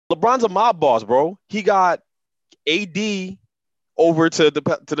LeBron's a mob boss, bro. He got AD over from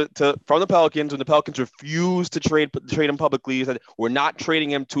the Pelicans when the Pelicans refused to trade him publicly. He said, "We're not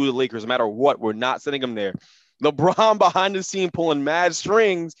trading him to the Lakers, no matter what. We're not sending him there." LeBron behind the scene pulling mad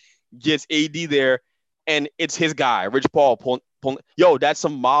strings gets AD there, and it's his guy, Rich Paul, pulling. Yo, that's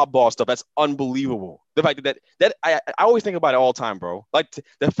some mob boss stuff. That's unbelievable. The fact that I always think about it all the time, bro. Like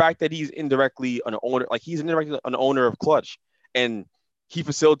the fact that he's indirectly an owner, like he's indirectly an owner of Clutch, and he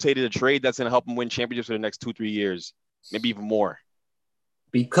facilitated a trade that's going to help him win championships for the next 2-3 years, maybe even more.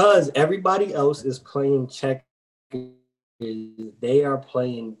 Because everybody else is playing checkers, they are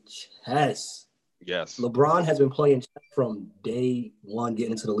playing chess. Yes. LeBron has been playing chess from day one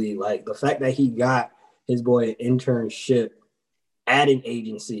getting into the league. Like the fact that he got his boy an internship at an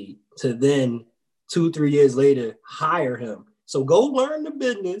agency to then 2-3 years later hire him. So go learn the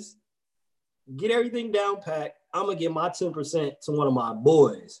business, get everything down pat. I'm gonna give my 10% to one of my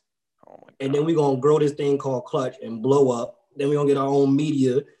boys. Oh my God. And then we're gonna grow this thing called Clutch and blow up. Then we're gonna get our own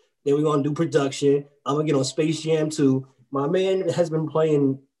media. Then we're gonna do production. I'm gonna get on Space Jam 2. My man has been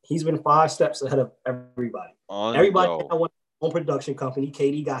playing, he's been 5 steps ahead of everybody. Everybody got one own production company.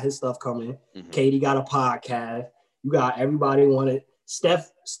 Katie got his stuff coming. Mm-hmm. Katie got a podcast. You got everybody wanted.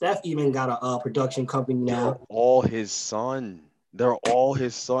 Steph even got a production company now. They're all his son.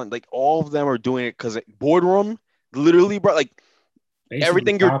 Like all of them are doing it because Boardroom, literally, bro. Like basically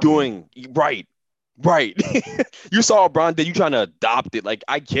everything you're doing, right. You saw LeBron did. You trying to adopt it. Like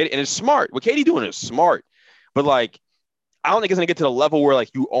I get it, and it's smart. What Katie doing is smart, but like I don't think it's gonna get to the level where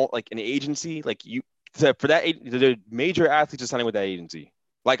like you own like an agency, like you for that the major athletes are signing with that agency.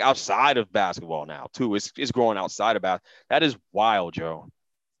 Like outside of basketball now too. It's growing outside of basketball. That is wild, Joe.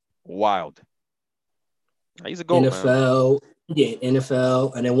 Wild. He's a goat, NFL, man.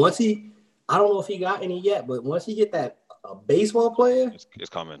 NFL, and then once I don't know if he got any yet, but once he get that baseball player, it's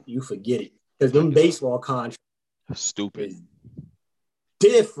coming. You forget it because them baseball contracts stupid,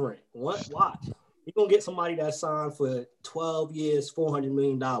 different. Watch, you're gonna get somebody that signed for 12 years, $400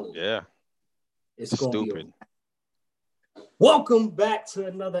 million. Yeah, it's stupid. Welcome back to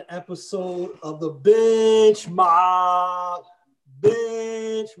another episode of the Bench Mob.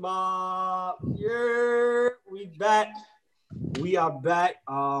 Yeah, we are back.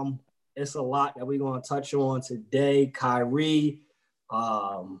 It's a lot that we're gonna touch on today. Kyrie,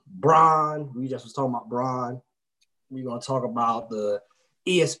 Bron. We just was talking about Bron. We're gonna talk about the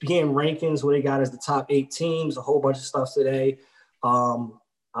ESPN rankings, where they got as the top 8 teams, a whole bunch of stuff today. I'm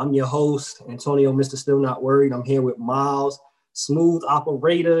your host, Antonio, Mr. Still Not Worried. I'm here with Miles, Smooth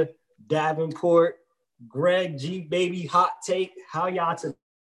Operator, Davenport, Greg G Baby Hot Take. How y'all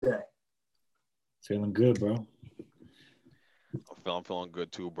today? Feeling good, bro. I'm feeling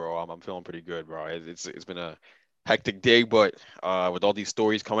good too, bro. I'm feeling pretty good, bro. It's been a hectic day, but with all these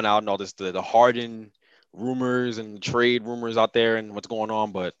stories coming out and all this the Harden rumors and trade rumors out there and what's going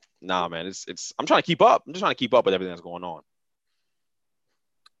on, but nah, man, it's I'm trying to keep up. I'm just trying to keep up with everything that's going on.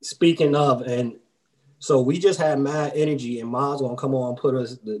 Speaking of, and so we just had mad energy, and Miles gonna come on and put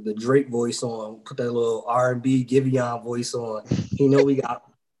us the Drake voice on, put that little R&B Giveon voice on. You know we got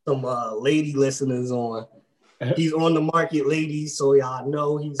some lady listeners on. He's on the market, ladies, so y'all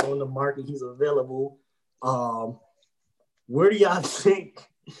know he's on the market. He's available. Where do y'all think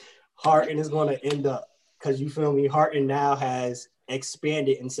Harden is going to end up? Because you feel me, Harden now has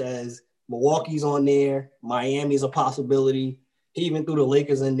expanded and says Milwaukee's on there, Miami's a possibility. He even threw the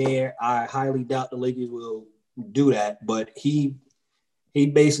Lakers in there. I highly doubt the Lakers will do that, but he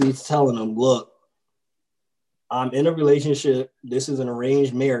basically is telling them, look, I'm in a relationship. This is an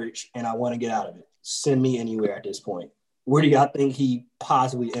arranged marriage, and I want to get out of it. Send me anywhere at this point. Where do y'all think he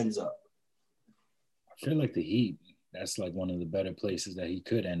possibly ends up? I feel like the Heat. That's like one of the better places that he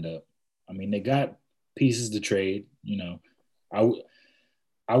could end up. I mean, they got pieces to trade. You know,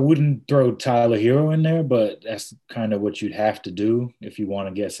 I wouldn't throw Tyler Hero in there, but that's kind of what you'd have to do if you want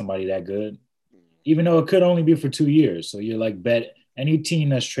to get somebody that good. Even though it could only be for 2 years. So you're like any team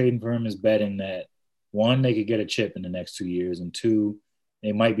that's trading for him is betting that 1, they could get a chip in the next 2 years, and 2,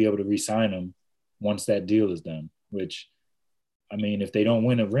 they might be able to re-sign him once that deal is done, which, I mean, if they don't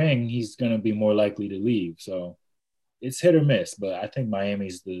win a ring, he's going to be more likely to leave. So it's hit or miss, but I think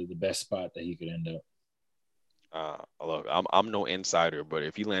Miami's the best spot that he could end up. Look, I'm no insider, but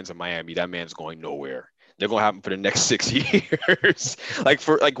if he lands in Miami, that man's going nowhere. They're going to have him for the next 6 years.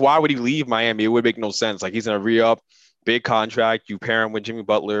 Why would he leave Miami? It would make no sense. Like, he's going to re-up, big contract. You pair him with Jimmy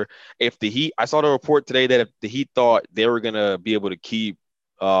Butler. If the Heat, I saw the report today that if the Heat thought they were going to be able to keep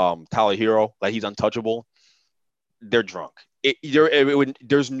Tyler Hero, like he's untouchable, they're drunk.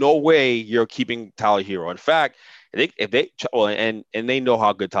 There's no way you're keeping Tyler Hero. In fact, And they know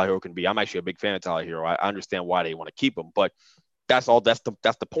how good Tyler Hero can be. I'm actually a big fan of Tyler Hero. I understand why they want to keep him, but that's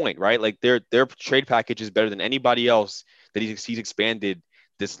the point, right? Like their trade package is better than anybody else that he's expanded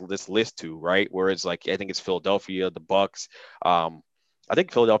this list to, right? Where it's like I think it's Philadelphia, the Bucks. I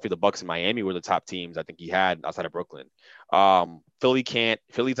think Philadelphia, the Bucks, and Miami were the top teams I think he had outside of Brooklyn.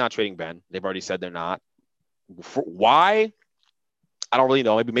 Philly's not trading Ben. They've already said they're not. Why? I don't really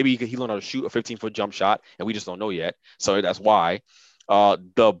know. Maybe he learned how to shoot a 15-foot jump shot, and we just don't know yet. So that's why.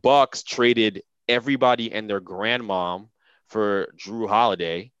 The Bucks traded everybody and their grandmom for Drew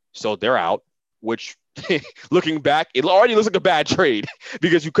Holiday, so they're out. Which, looking back, it already looks like a bad trade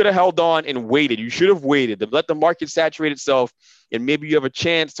because you could have held on and waited. You should have waited to let the market saturate itself, and maybe you have a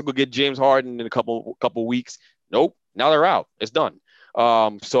chance to go get James Harden in a couple weeks. Nope, now they're out. It's done.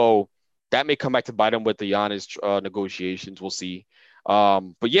 So that may come back to bite them with the Giannis negotiations. We'll see.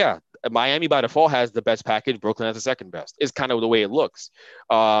 But yeah, Miami by default has the best package. Brooklyn has the second best. It's kind of the way it looks.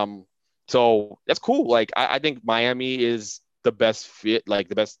 So that's cool. Like I think Miami is the best fit, like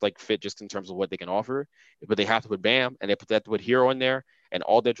the best like fit just in terms of what they can offer. But they have to put Bam and they have to put Hero in there and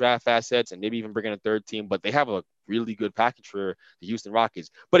all their draft assets and maybe even bring in a third team. But they have a really good package for the Houston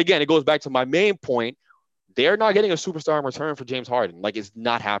Rockets. But again, it goes back to my main point. They're not getting a superstar in return for James Harden. Like it's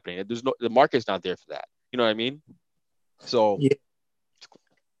not happening. The market's not there for that. You know what I mean? So yeah.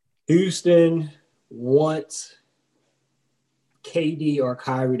 Houston wants KD or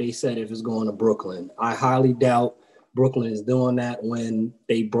Kyrie, they said, if it's going to Brooklyn. I highly doubt Brooklyn is doing that when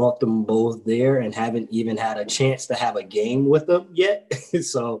they brought them both there and haven't even had a chance to have a game with them yet.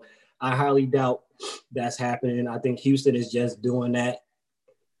 So I highly doubt that's happening. I think Houston is just doing that,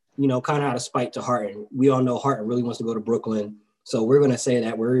 kind of out of spite to Harden. We all know Harden really wants to go to Brooklyn. So we're going to say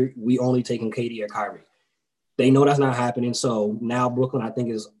that we only taking KD or Kyrie. They know that's not happening. So now Brooklyn, I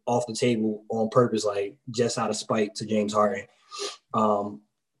think, is off the table on purpose, like just out of spite to James Harden.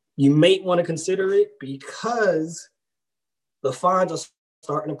 You may want to consider it because the fines are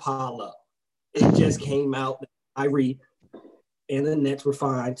starting to pile up. It just came out that Kyrie and the Nets were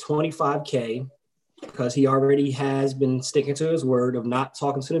fined $25K because he already has been sticking to his word of not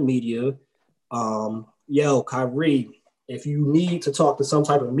talking to the media. Kyrie, if you need to talk to some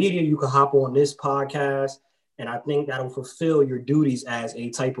type of media, you can hop on this podcast. And I think that'll fulfill your duties as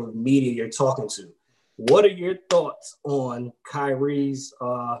a type of media you're talking to. What are your thoughts on Kyrie's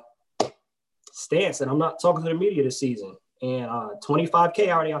stance? And I'm not talking to the media this season. And $25K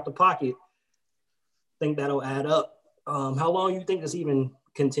already out the pocket. I think that'll add up. How long do you think this even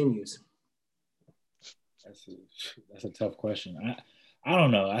continues? That's a tough question. I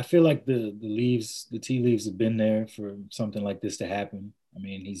don't know. I feel like the tea leaves have been there for something like this to happen. I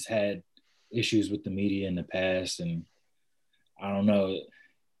mean, he's had issues with the media in the past, and I don't know.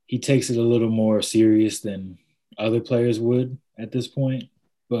 He takes it a little more serious than other players would at this point.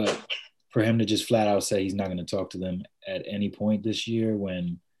 But for him to just flat out say he's not going to talk to them at any point this year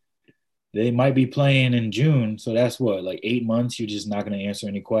when they might be playing in June. So that's what, like 8 months, you're just not going to answer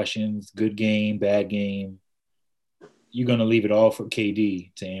any questions. Good game, bad game. You're going to leave it all for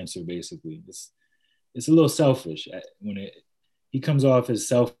KD to answer, basically. It's a little selfish when he comes off as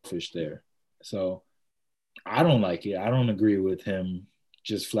selfish there. So I don't like it. I don't agree with him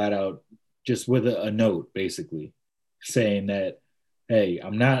just flat out, just with a note, basically, saying that, hey,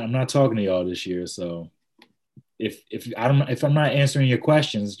 I'm not talking to y'all this year. So if I'm not answering your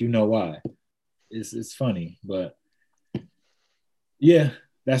questions, you know why. It's funny, but yeah,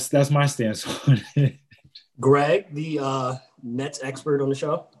 that's my stance on it. Greg, the Nets expert on the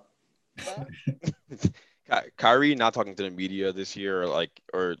show. Kyrie not talking to the media this year,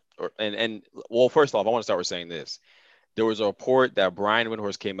 well, first off, I want to start with saying this. There was a report that Brian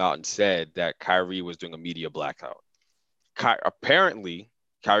Windhorst came out and said that Kyrie was doing a media blackout. Apparently,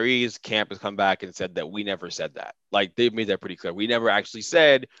 Kyrie's camp has come back and said that we never said that. Like, they've made that pretty clear. We never actually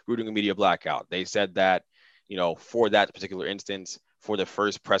said we were doing a media blackout. They said that, for that particular instance, for the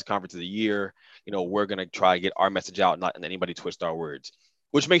first press conference of the year, we're going to try to get our message out, not and anybody twist our words,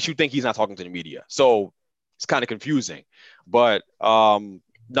 which makes you think he's not talking to the media. So it's kind of confusing. But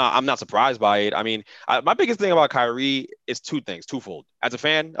no, I'm not surprised by it. I mean, my biggest thing about Kyrie is twofold. As a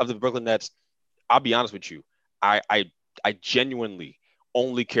fan of the Brooklyn Nets, I'll be honest with you. I genuinely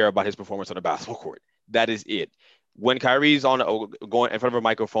only care about his performance on the basketball court. That is it. When Kyrie's going in front of a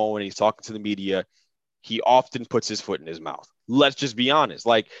microphone and he's talking to the media, he often puts his foot in his mouth. Let's just be honest.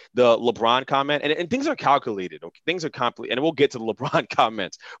 Like the LeBron comment, and things are calculated. Okay? Things are complicated, and we'll get to the LeBron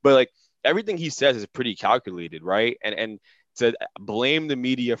comments. But like everything he says is pretty calculated, right? And to blame the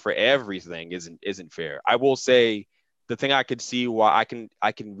media for everything isn't fair. I will say the thing I could see why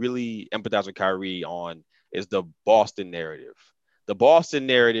I can really empathize with Kyrie on is the Boston narrative. The Boston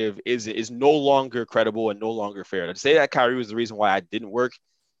narrative is no longer credible and no longer fair. To say that Kyrie was the reason why I didn't work,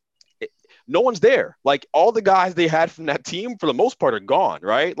 no one's there. Like all the guys they had from that team, for the most part, are gone,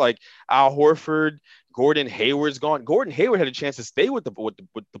 right? Like Al Horford, Gordon Hayward's gone. Gordon Hayward had a chance to stay with the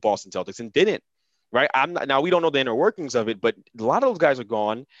Boston Celtics and didn't, right? Now we don't know the inner workings of it, but a lot of those guys are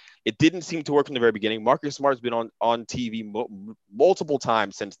gone. It didn't seem to work from the very beginning. Marcus Smart's been on TV multiple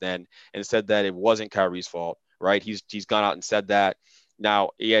times since then and said that it wasn't Kyrie's fault, right? He's gone out and said that.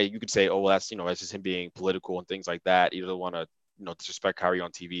 Now, yeah, you could say, oh, well, that's just him being political and things like that. You don't want to disrespect Kyrie on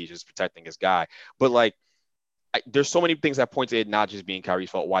TV, just protecting his guy. But like, there's so many things that point to it not just being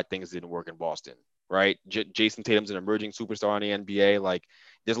Kyrie's fault why things didn't work in Boston, right? Jason Tatum's an emerging superstar in the NBA. Like,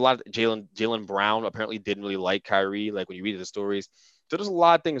 there's a lot of Jaylen Brown apparently didn't really like Kyrie. Like when you read the stories, so there's a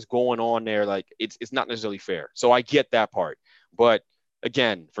lot of things going on there. Like it's not necessarily fair. So I get that part, but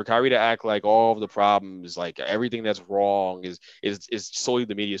again, for Kyrie to act like all of the problems, like everything that's wrong is solely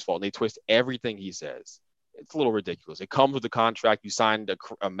the media's fault, and they twist everything he says. It's a little ridiculous. It comes with the contract. You signed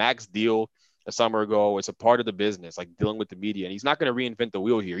a max deal a summer ago. It's a part of the business, like dealing with the media. And he's not going to reinvent the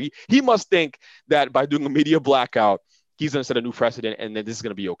wheel here. He must think that by doing a media blackout, he's going to set a new precedent and then this is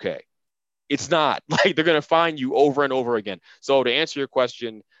going to be okay. It's not. Like, they're going to find you over and over again. So to answer your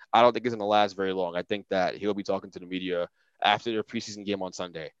question, I don't think it's going to last very long. I think that he'll be talking to the media after their preseason game on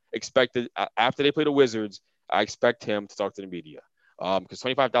Sunday. After they play the Wizards, I expect him to talk to the media. Because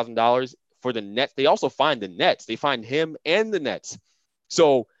 $25,000 for the Nets, they also find the Nets. They find him and the Nets.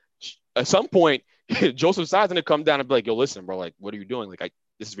 So at some point, Joseph Tsai's going to come down and be like, yo, listen, bro, like, what are you doing? Like,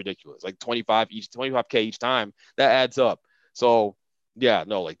 this is ridiculous. Like 25K each time, that adds up. So yeah,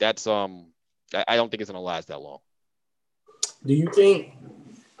 no, like that's, I don't think it's going to last that long. Do you think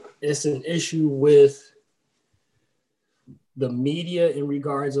it's an issue with the media in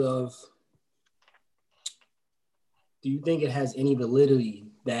regards of, do you think it has any validity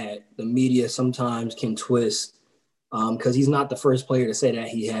that the media sometimes can twist? Because he's not the first player to say that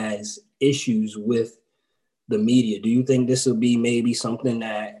he has issues with the media. Do you think this will be maybe something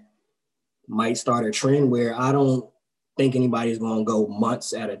that might start a trend where I don't think anybody's going to go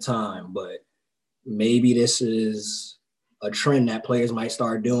months at a time, but maybe this is a trend that players might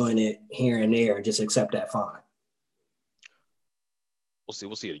start doing it here and there and just accept that fine? We'll see.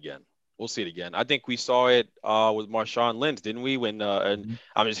 We'll see it again. We'll see it again. I think we saw it with Marshawn Lynch, didn't we? When and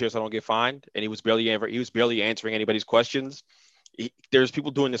I'm just here so I don't get fined, and he was barely answering anybody's questions. There's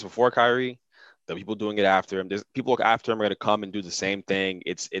people doing this before Kyrie. The people doing it after him. There's people after him are going to come and do the same thing.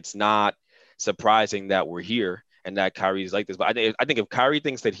 It's not surprising that we're here and that Kyrie's like this. But I think if Kyrie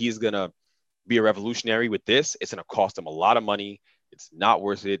thinks that he's going to be a revolutionary with this, it's going to cost him a lot of money. It's not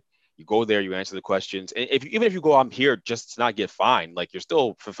worth it. You go there, you answer the questions. And even if you go, I'm here just to not get fined, like you're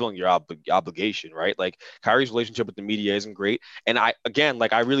still fulfilling your obligation, right? Like Kyrie's relationship with the media isn't great. And I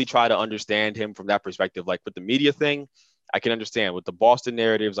really try to understand him from that perspective. Like with the media thing, I can understand. With the Boston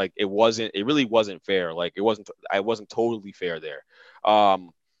narratives, like it really wasn't fair. Like I wasn't totally fair there.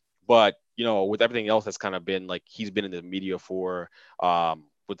 But with everything else that's kind of been like he's been in the media for,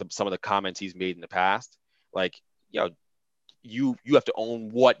 with some of the comments he's made in the past, like, you have to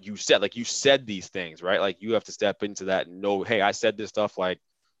own what you said. Like you said these things, right? Like you have to step into that and know, hey, I said this stuff. Like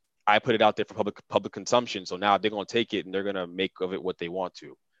I put it out there for public consumption. So now they're going to take it and they're going to make of it what they want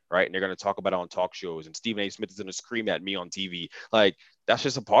to, right? And they're going to talk about it on talk shows. And Stephen A. Smith is going to scream at me on TV. Like that's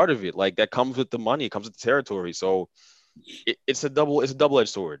just a part of it. Like that comes with the money. It comes with the territory. So it's a double-edged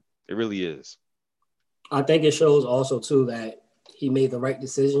sword. It really is. I think it shows also too that he made the right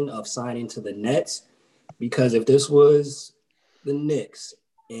decision of signing to the Nets, because if this was the Knicks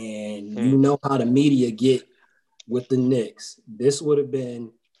and you know how the media get with the Knicks, this would have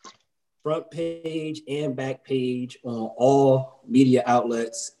been front page and back page on all media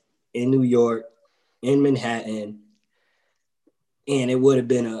outlets in New York, in Manhattan, and it would have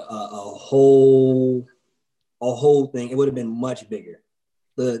been a whole thing. It would have been much bigger.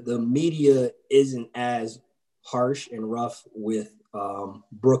 The media isn't as harsh and rough with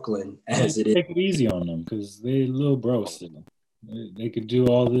Brooklyn as it is. Take it easy on them because they're little bros to them. They could do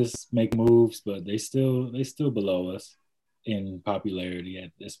all this, make moves, but they still below us in popularity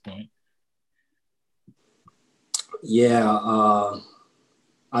at this point. Yeah,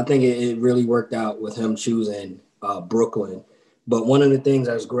 I think it really worked out with him choosing Brooklyn. But one of the things,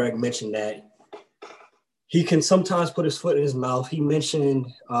 as Greg mentioned, that he can sometimes put his foot in his mouth. He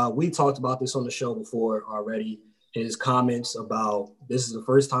mentioned, we talked about this on the show before already, his comments about this is the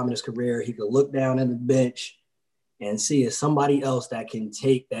first time in his career he could look down at the bench and see if somebody else that can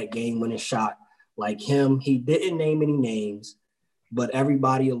take that game-winning shot like him. He didn't name any names, but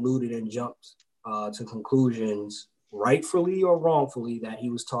everybody alluded and jumped to conclusions, rightfully or wrongfully, that he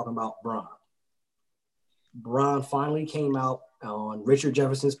was talking about Bron. Bron finally came out on Richard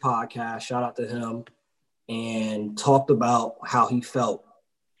Jefferson's podcast, shout out to him, and talked about how he felt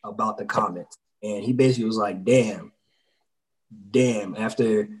about the comments. And he basically was like, damn,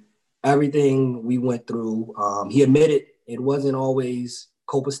 after everything we went through, he admitted it wasn't always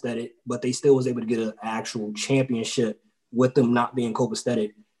copacetic, but they still was able to get an actual championship with them not being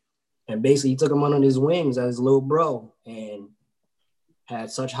copacetic. And basically, he took him under his wings as his little bro and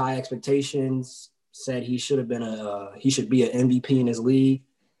had such high expectations, said he should be an MVP in his league.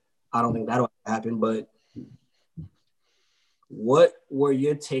 I don't think that'll happen, but what were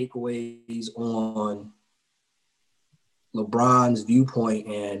your takeaways on LeBron's viewpoint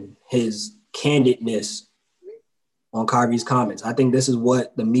and his candidness on Kyrie's comments? I think this is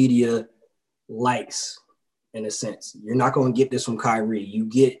what the media likes, in a sense. You're not going to get this from Kyrie. You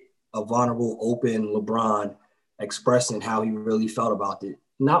get a vulnerable, open LeBron expressing how he really felt about it.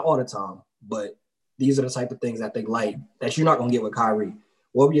 Not all the time, but these are the type of things that they like that you're not going to get with Kyrie.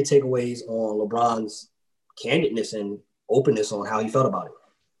 What were your takeaways on LeBron's candidness and openness on how he felt about it?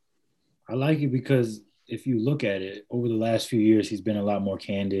 I like it because if you look at it, over the last few years, he's been a lot more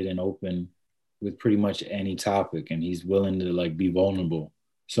candid and open with pretty much any topic, and he's willing to like be vulnerable.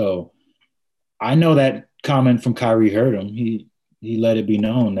 So I know that comment from Kyrie hurt him. He let it be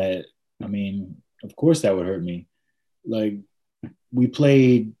known that, I mean, of course that would hurt me. Like, we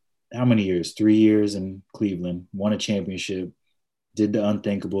played how many years? 3 years in Cleveland, won a championship, did the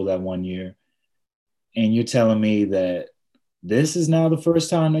unthinkable that 1 year. And you're telling me that this is now the first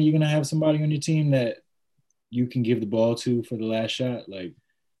time that you're going to have somebody on your team that you can give the ball to for the last shot? Like,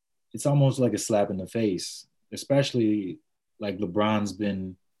 it's almost like a slap in the face, especially like LeBron's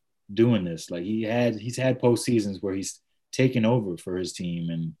been doing this. Like, he's had postseasons where he's taken over for his team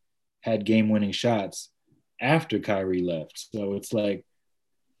and had game-winning shots after Kyrie left. So it's like,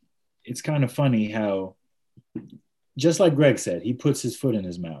 it's kind of funny how, just like Greg said, he puts his foot in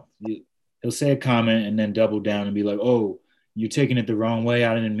his mouth. He'll say a comment and then double down and be like, oh, you're taking it the wrong way.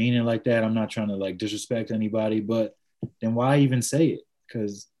 I didn't mean it like that. I'm not trying to like disrespect anybody, but then why even say it?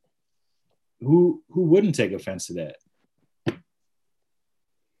 Because who wouldn't take offense to that?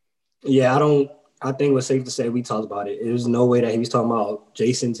 Yeah, I think it was safe to say we talked about it. There's no way that he was talking about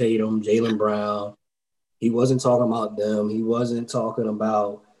Jason Tatum, Jaylen Brown. He wasn't talking about them. He wasn't talking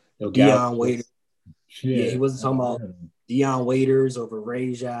about Deion Waiters. Yeah, he wasn't talking about Deion Waiters over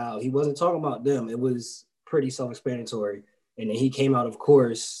Ray Zhao. He wasn't talking about them. It was pretty self-explanatory. And then he came out, of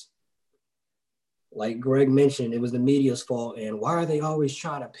course, like Greg mentioned, it was the media's fault. And why are they always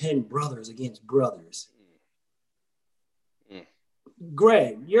trying to pin brothers against brothers?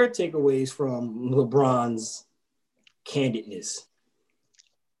 Greg, your takeaways from LeBron's candidness.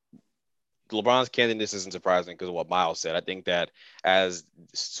 LeBron's candidness isn't surprising because of what Miles said. I think that as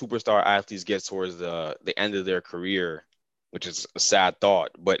superstar athletes get towards the end of their career, which is a sad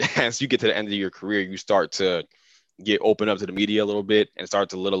thought, but as you get to the end of your career, you start to get open up to the media a little bit and start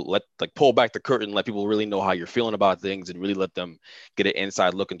to pull back the curtain, let people really know how you're feeling about things and really let them get an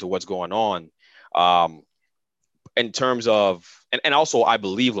inside look into what's going on. In terms of, and also I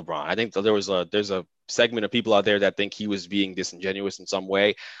believe LeBron. I think that there's a segment of people out there that think he was being disingenuous in some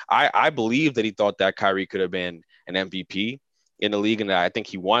way. I believe that he thought that Kyrie could have been an MVP in the league, and I think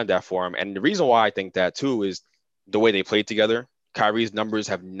he wanted that for him. And the reason why I think that too is the way they played together. Kyrie's numbers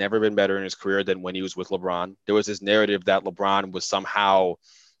have never been better in his career than when he was with LeBron. There was this narrative that LeBron was somehow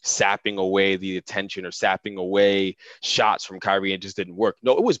sapping away the attention or sapping away shots from Kyrie and just didn't work.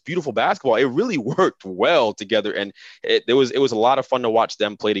 No, it was beautiful basketball. It really worked well together. And it was a lot of fun to watch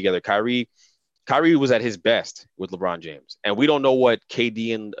them play together. Kyrie was at his best with LeBron James. And we don't know what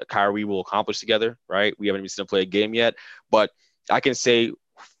KD and Kyrie will accomplish together, right? We haven't even seen them play a game yet. But I can say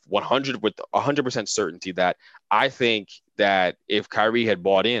 100% certainty that I think that if Kyrie had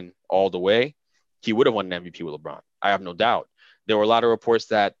bought in all the way, he would have won an MVP with LeBron. I have no doubt. There were a lot of reports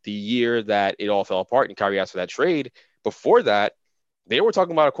that the year that it all fell apart and Kyrie asked for that trade, before that, they were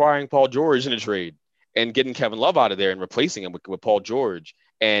talking about acquiring Paul George in a trade and getting Kevin Love out of there and replacing him with Paul George.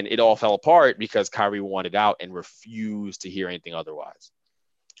 And it all fell apart because Kyrie wanted out and refused to hear anything otherwise.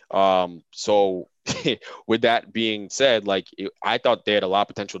 So with that being said, I thought they had a lot of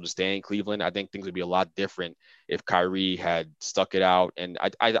potential to stay in Cleveland. I think things would be a lot different if Kyrie had stuck it out. And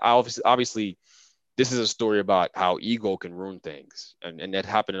I obviously this is a story about how ego can ruin things, and that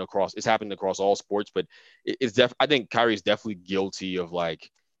it's happening across all sports. But I think Kyrie's definitely guilty of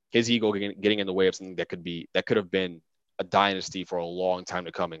his ego getting in the way of something that could have been a dynasty for a long time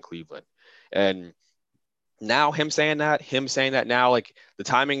to come in Cleveland. And now him saying that now, like the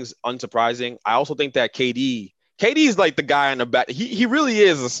timing's unsurprising. I also think that KD is like the guy in the back. He really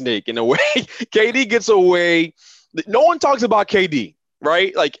is a snake in a way. KD gets away. No one talks about KD,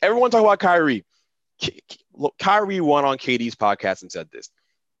 right? Like everyone talks about Kyrie. Look, Kyrie went on KD's podcast and said this.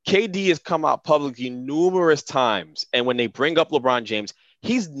 KD has come out publicly numerous times, and when they bring up LeBron James,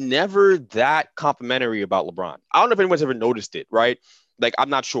 he's never that complimentary about LeBron. I don't know if anyone's ever noticed it, right? Like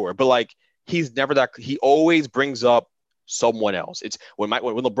I'm not sure, but like he's never that. He always brings up someone else. It's when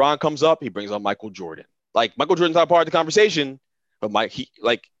LeBron comes up, he brings up Michael Jordan. Like Michael Jordan's not part of the conversation, but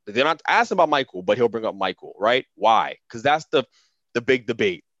they're not asking about Michael, but he'll bring up Michael, right? Why? Because that's the big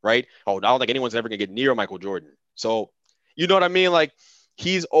debate, right? Oh, I don't think anyone's ever gonna get near Michael Jordan. So you know what I mean? Like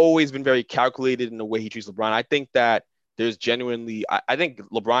he's always been very calculated in the way he treats LeBron. I think that there's genuinely, I think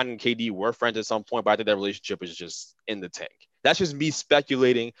LeBron and KD were friends at some point, but I think that relationship is just in the tank. That's just me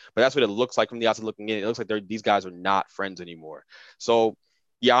speculating, but that's what it looks like from the outside looking in. It looks like these guys are not friends anymore. So,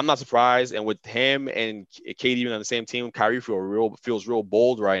 yeah, I'm not surprised. And with him and KD even on the same team, Kyrie feels real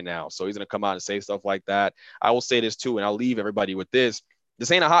bold right now. So he's going to come out and say stuff like that. I will say this too, and I'll leave everybody with this.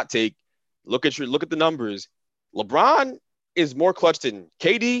 This ain't a hot take. Look at the numbers. LeBron is more clutch than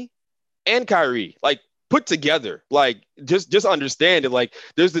KD and Kyrie. Like, put together, like just understand it. Like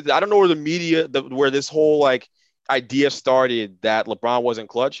I don't know where the media, where this whole like idea started that LeBron wasn't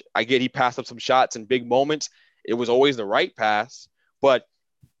clutch. I get he passed up some shots in big moments. It was always the right pass, but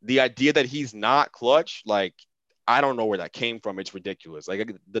the idea that he's not clutch, like I don't know where that came from. It's ridiculous.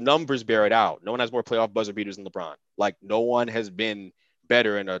 Like the numbers bear it out. No one has more playoff buzzer beaters than LeBron. Like no one has been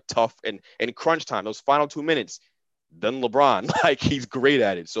better in a tough and crunch time, those final 2 minutes, than LeBron. Like he's great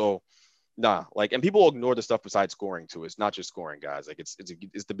at it. So nah, like, and people ignore the stuff besides scoring too. It's not just scoring, guys. Like it's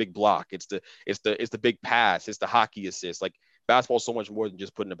the big block. It's the big pass. It's the hockey assist. Like basketball's so much more than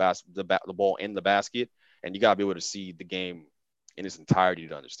just putting the ball in the basket. And you gotta be able to see the game in its entirety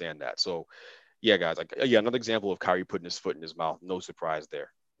to understand that. So yeah, guys, like yeah, another example of Kyrie putting his foot in his mouth. No surprise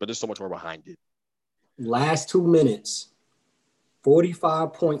there. But there's so much more behind it. Last 2 minutes,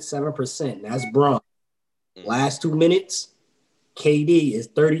 45.7%. That's Bron. Last 2 minutes, KD is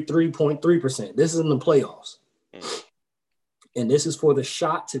 33.3%. This is in the playoffs. And this is for the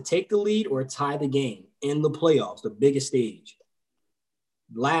shot to take the lead or tie the game in the playoffs, the biggest stage.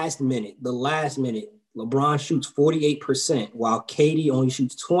 The last minute, LeBron shoots 48%, while KD only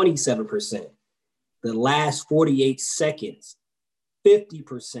shoots 27%. The last 48 seconds,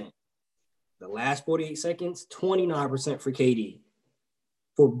 50%. The last 48 seconds, 29% for KD.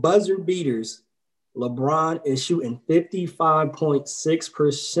 For buzzer beaters, LeBron is shooting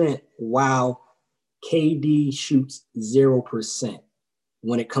 55.6%, while KD shoots 0%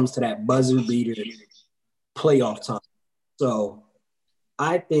 when it comes to that buzzer beater playoff time. So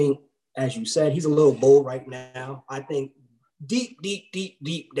I think, as you said, he's a little bold right now. I think deep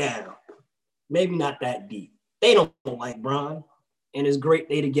down, maybe not that deep, they don't like Bron, and it's great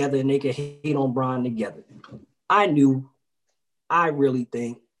they together and they can hate on Bron together. I really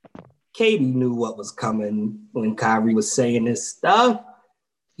think KD knew what was coming when Kyrie was saying this stuff.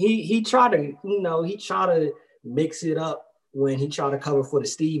 He tried to mix it up when he tried to cover for the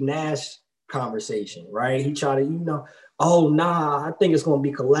Steve Nash conversation, right? He tried to, oh nah, I think it's gonna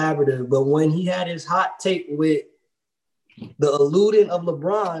be collaborative. But when he had his hot take with the alluding of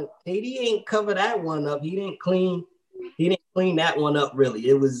LeBron, KD ain't cover that one up. He didn't clean that one up really.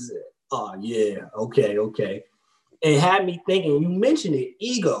 It was oh yeah, okay. It had me thinking, you mentioned it,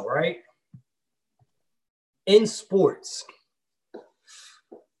 ego, right? In sports,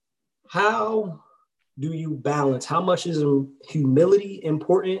 how do you balance? How much is humility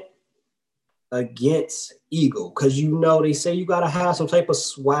important against ego? Because they say you got to have some type of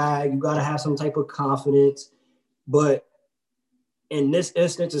swag, you got to have some type of confidence. But in this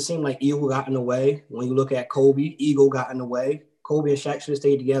instance, it seemed like ego got in the way. When you look at Kobe, ego got in the way. Kobe and Shaq should have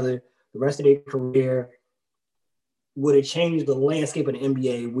stayed together the rest of their career. Would it change the landscape of the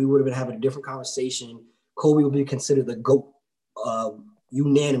NBA? We would have been having a different conversation. Kobe would be considered the GOAT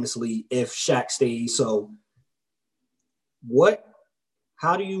unanimously if Shaq stays. So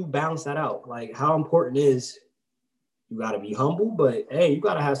how do you balance that out? Like, how important is, you got to be humble, but hey, you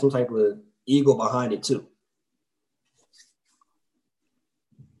got to have some type of ego behind it too.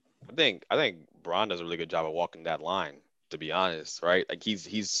 I think Bron does a really good job of walking that line, to be honest, right? Like he's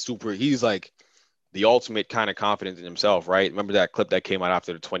like the ultimate kind of confidence in himself, right? Remember that clip that came out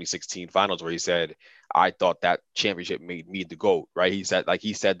after the 2016 finals where he said, I thought that championship made me the GOAT, right? He said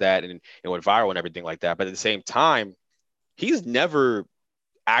that and it went viral and everything like that. But at the same time, he's never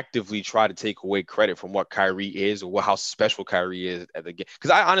actively tried to take away credit from what Kyrie is or how special Kyrie is at the game.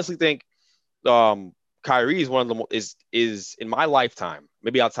 Because I honestly think Kyrie is one of the is in my lifetime,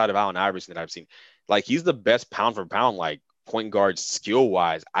 maybe outside of Allen Iverson that I've seen, like he's the best pound for pound like point guard skill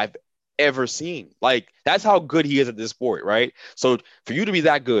wise I've ever seen. Like that's how good he is at this sport, right? So for you to be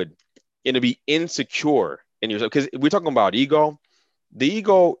that good and to be insecure in yourself, because we're talking about ego. The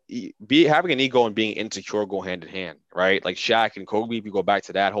ego, be having an ego and being insecure go hand in hand, right? Like Shaq and Kobe, if you go back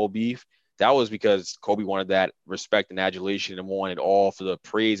to that whole beef, that was because Kobe wanted that respect and adulation and wanted all for the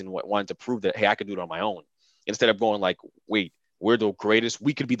praise and wanted to prove that, hey, I could do it on my own. Instead of going like, wait, we're the greatest.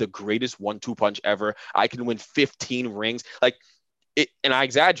 We could be the greatest 1-2 punch ever. I can win 15 rings. Like it, and I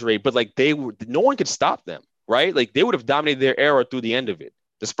exaggerate, but like no one could stop them, right? Like they would have dominated their era through the end of it.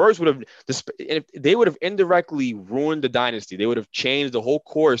 The Spurs would have, they would have indirectly ruined the dynasty. They would have changed the whole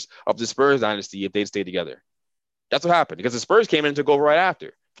course of the Spurs dynasty if they'd stayed together. That's what happened because the Spurs came in and took over right after.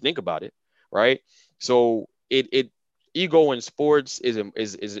 If you think about it, right? So it ego in sports is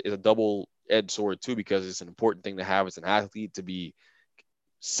a double-edged sword too, because it's an important thing to have as an athlete, to be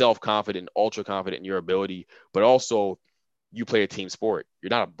self-confident, ultra confident in your ability, but also you play a team sport. You're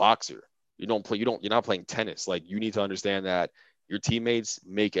not a boxer. You're not playing tennis. Like you need to understand that your teammates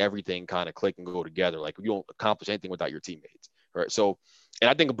make everything kind of click and go together. Like you don't accomplish anything without your teammates, right? So, and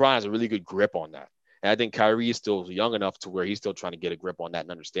I think LeBron has a really good grip on that. And I think Kyrie is still young enough to where he's still trying to get a grip on that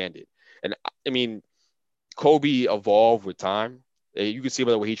and understand it. And I mean, Kobe evolved with time. You can see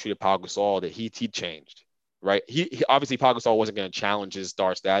by the way he treated Pau Gasol that he changed, right? He obviously Pau Gasol wasn't going to challenge his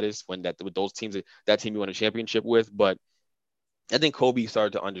star status with those teams, that team he won a championship with, but I think Kobe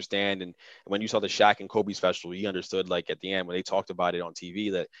started to understand, and when you saw the Shaq and Kobe special, he understood. Like at the end when they talked about it on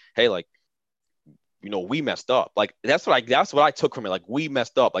TV, that hey, like we messed up. Like that's what I took from it. Like we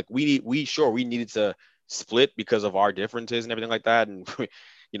messed up. Like we needed to split because of our differences and everything like that, and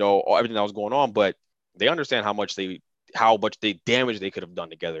everything that was going on. But they understand how much damage they could have done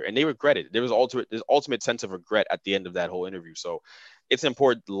together, and they regret it. There was ultimate sense of regret at the end of that whole interview. So it's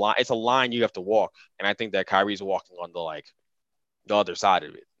important. It's a line you have to walk, and I think that Kyrie's walking on the other side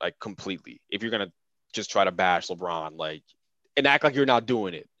of it, like completely. If you're gonna just try to bash LeBron, like, and act like you're not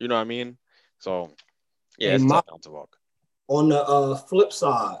doing it, you know what I mean? So, yeah, it's tough not to walk. On the flip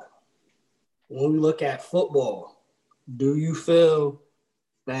side, when we look at football, do you feel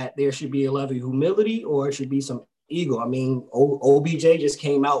that there should be a level of humility or it should be some ego? I mean, OBJ just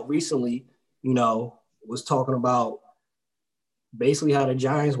came out recently, was talking about basically how the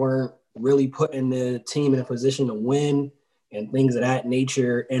Giants weren't really putting the team in a position to win and things of that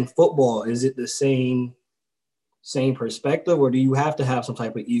nature. In football, is it the same perspective, or do you have to have some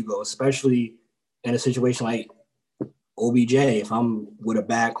type of ego, especially in a situation like OBJ? If I'm with a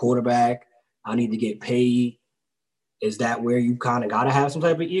bad quarterback, I need to get paid. Is that where you kind of got to have some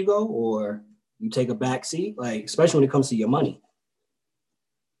type of ego, or you take a back seat, like especially when it comes to your money?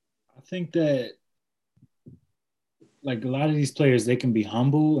 I think that like a lot of these players, they can be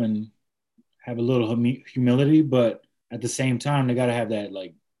humble and have a little humility, but at the same time, they got to have that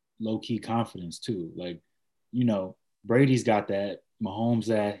like low key confidence too. Like, Brady's got that.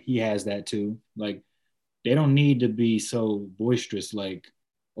 Mahomes, he has that too. Like, they don't need to be so boisterous like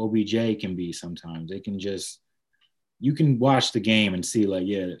OBJ can be sometimes. They can you can watch the game and see like,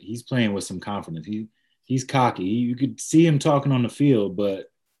 yeah, he's playing with some confidence. He's cocky. You could see him talking on the field,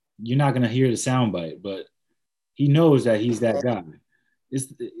 but you're not going to hear the soundbite. But he knows that he's that guy.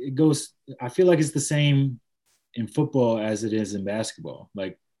 I feel like it's the same in football as it is in basketball.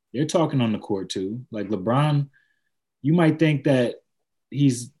 Like they're talking on the court too. Like LeBron, you might think that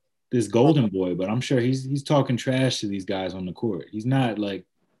he's this golden boy, but I'm sure he's talking trash to these guys on the court. He's not like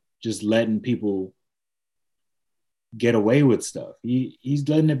just letting people get away with stuff. He's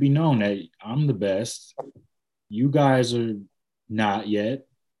letting it be known that I'm the best. You guys are not yet.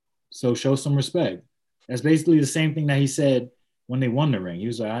 So show some respect. That's basically the same thing that he said when they won the ring. He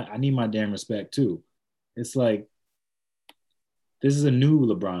was like, I need my damn respect too. It's like, this is a new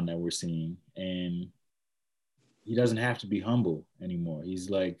LeBron that we're seeing, and he doesn't have to be humble anymore. He's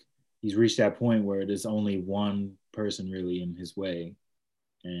reached that point where there's only one person really in his way,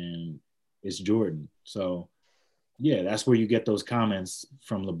 and it's Jordan. So, yeah, that's where you get those comments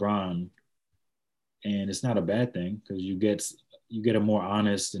from LeBron, and it's not a bad thing because you get a more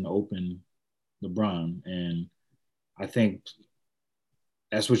honest and open LeBron, and I think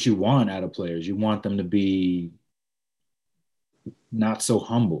that's what you want out of players. You want them to be not so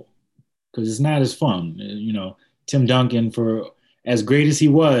humble because it's not as fun. Tim Duncan, for as great as he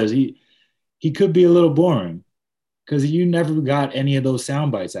was, he could be a little boring because you never got any of those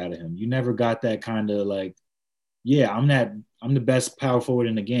sound bites out of him. You never got that kind of like, yeah, I'm the best power forward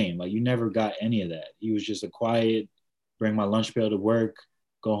in the game. Like you never got any of that. He was just a quiet, bring my lunch pail to work,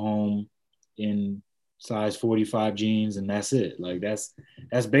 go home, and size 45 jeans, and that's it. Like that's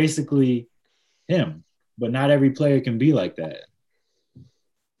basically him. But not every player can be like that.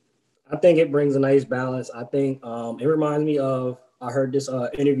 I think it brings a nice balance. I think it reminds me of, I heard this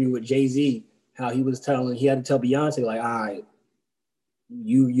interview with Jay-Z, how he had to tell Beyonce, like, all right,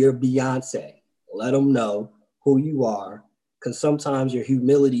 you're Beyonce. Let them know who you are. Because sometimes your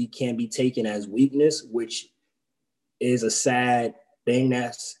humility can be taken as weakness, which is a sad thing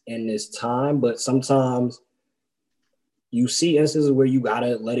that's in this time. But sometimes you see instances where you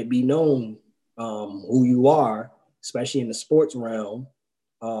gotta let it be known who you are, especially in the sports realm.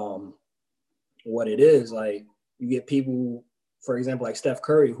 What it is, like, you get people, for example, like Steph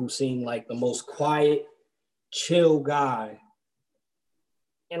Curry, who seemed like the most quiet, chill guy.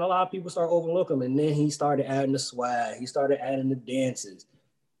 And a lot of people start overlooking him. And then he started adding the swag. He started adding the dances.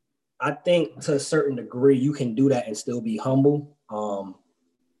 I think to a certain degree, you can do that and still be humble.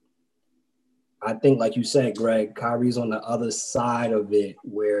 I think, like you said, Greg, Kyrie's on the other side of it,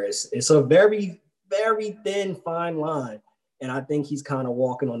 where it's a very, very thin, fine line. And I think he's kind of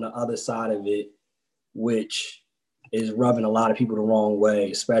walking on the other side of it, which is rubbing a lot of people the wrong way,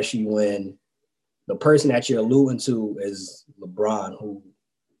 especially when the person that you're alluding to is LeBron, who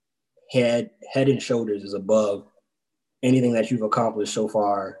head and shoulders is above anything that you've accomplished so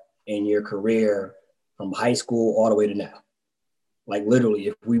far in your career, from high school all the way to now. Like, literally,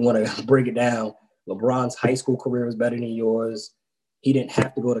 if we want to break it down, LeBron's high school career was better than yours. He didn't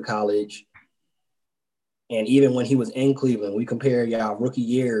have to go to college. And even when he was in Cleveland, we compare y'all rookie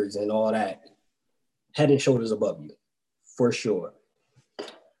years and all that, head and shoulders above you, for sure.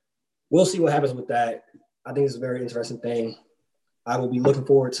 We'll see what happens with that. I think it's a very interesting thing. I will be looking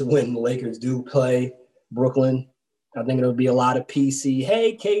forward to when the Lakers do play Brooklyn. I think it'll be a lot of PC.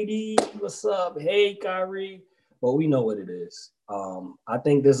 Hey, KD, what's up? Hey, Kyrie. But we know what it is. I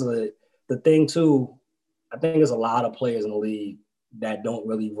think this is the thing, too. I think there's a lot of players in the league that don't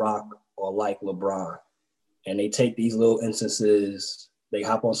really rock or like LeBron. And they take these little instances, they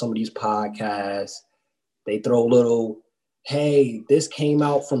hop on some of these podcasts, they throw little, hey, this came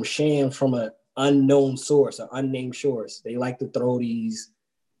out from Shams from an unknown source, an unnamed source. They like to throw these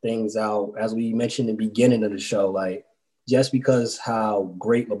things out, as we mentioned in the beginning of the show, like, just because how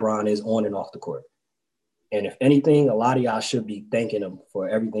great LeBron is on and off the court. And if anything, a lot of y'all should be thanking him for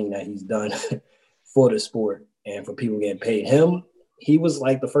everything that he's done for the sport and for people getting paid. He was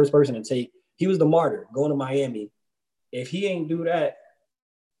like the first person to take, he was the martyr going to Miami. If he ain't do that,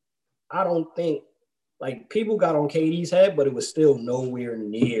 I don't think, like, people got on KD's head, but it was still nowhere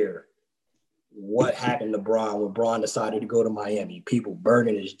near what happened to Bron when Bron decided to go to Miami. People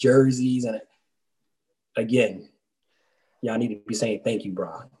burning his jerseys. And again, y'all need to be saying thank you,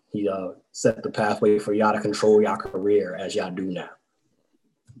 Bron. He set the pathway for y'all to control y'all career as y'all do now.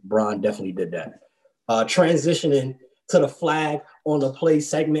 Bron definitely did that. Transitioning to the flag on the play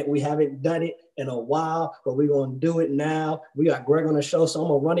segment. We haven't done it in a while, but we're going to do it now. We got Greg on the show, so I'm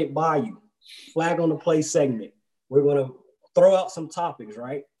going to run it by you. Flag on the play segment. We're going to throw out some topics,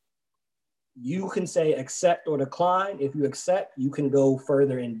 right? You can say accept or decline. If you accept, you can go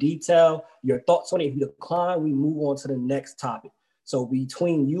further in detail. Your thoughts on it. If you decline, we move on to the next topic. So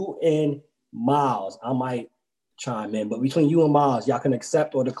between you and Miles, I might chime in, but between you and Miles, y'all can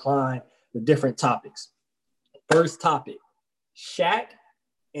accept or decline the different topics. First topic, Shaq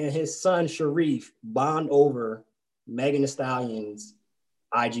and his son Sharif bond over Megan Thee Stallion's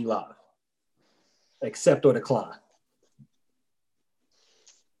IG Live. Accept or decline?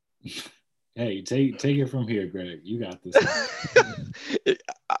 Hey, take it from here, Greg. You got this.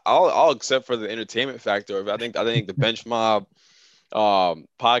 I'll accept for the entertainment factor. I think the Bench Mob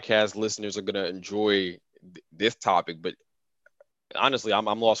podcast listeners are gonna enjoy this topic, but honestly, I'm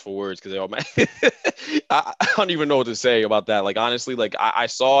lost for words because I don't even know what to say about that. Like, honestly, like I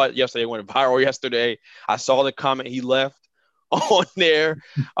saw it yesterday, it went viral yesterday. I saw the comment he left on there.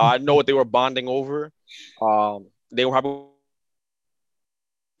 I know what they were bonding over. They were having.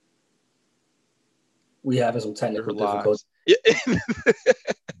 We having some technical difficulties.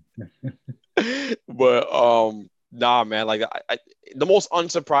 But nah, man, like the most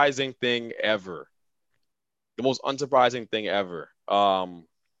unsurprising thing ever. The most unsurprising thing ever. For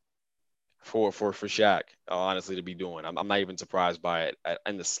Shaq, honestly, to be doing. I'm not even surprised by it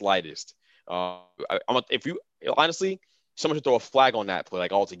in the slightest. If you honestly, someone should throw a flag on that play,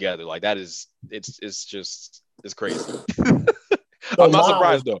 like, altogether. Like, that is, it's crazy. So I'm not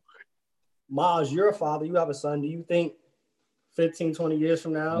surprised though. Miles, you're a father. You have a son. Do you think 15, 20 years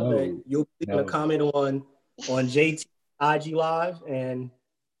from now that you'll be able to comment on JT IG Live and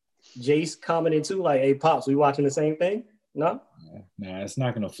Jace commenting too, like, hey, Pops, we watching the same thing? No? Nah, it's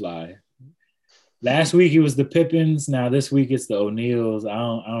not going to fly. Last week it was the Pippins. Now this week it's the O'Neals. I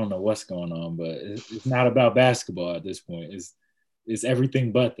don't know what's going on, but it's not about basketball at this point. It's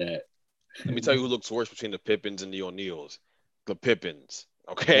everything but that. Let me tell you who looks worse between the Pippins and the O'Neals. The Pippins.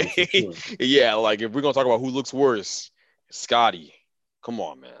 Okay. Oh, sure. Yeah, like if we're gonna talk about who looks worse, Scotty. Come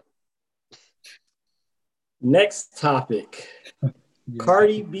on, man. Next topic. Yeah.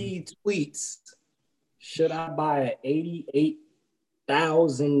 Cardi B tweets, should I buy an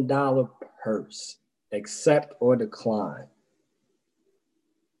 $88,000 purse? Accept or decline?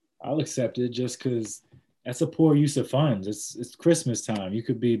 I'll accept it just because that's a poor use of funds. It's Christmas time. You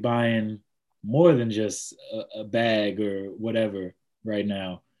could be buying more than just a bag or whatever right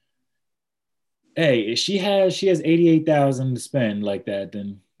now. Hey, if she has 88,000 to spend like that,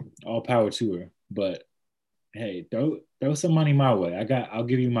 then all power to her. But hey, throw some money my way. I'll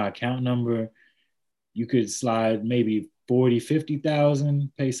give you my account number. You could slide maybe 40,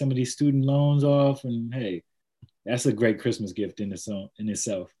 50,000, pay some of these student loans off, and hey, that's a great Christmas gift in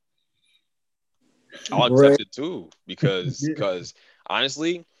itself. I'll accept it too because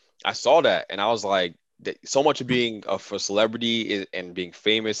honestly, I saw that and I was like, so much of being a celebrity and being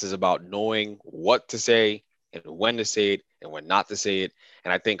famous is about knowing what to say and when to say it and when not to say it.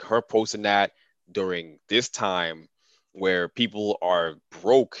 And I think her posting that during this time where people are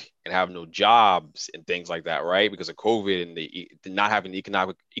broke and have no jobs and things like that, right? Because of COVID and the not having the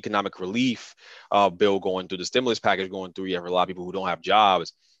economic relief bill going through, the stimulus package going through, you have a lot of people who don't have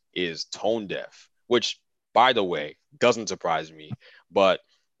jobs, is tone deaf, which, by the way, doesn't surprise me. But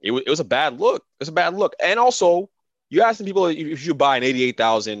it was a bad look. It's a bad look. And also, you asking people if you should buy an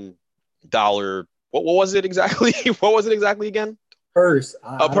 $88,000, what was it exactly? What was it exactly again? Purse.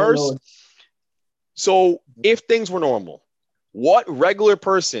 A purse? So if things were normal, what regular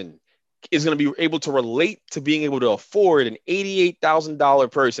person is going to be able to relate to being able to afford an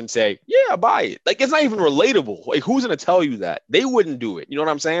 $88,000 purse and say, yeah, buy it? Like, it's not even relatable. Like, who's going to tell you that? They wouldn't do it. You know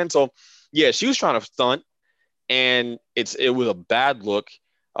what I'm saying? So, yeah, she was trying to stunt, and it was a bad look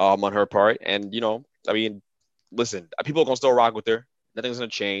on her part. And, I mean, listen, people are going to still rock with her. Nothing's going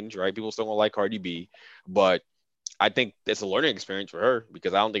to change, right? People still going to like Cardi B. But I think it's a learning experience for her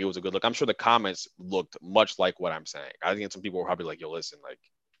because I don't think it was a good look. I'm sure the comments looked much like what I'm saying. I think some people were probably like, yo, listen, like,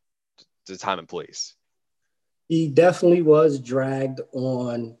 the time and place. He definitely was dragged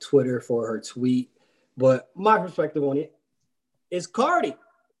on Twitter for her tweet. But my perspective on it is Cardi.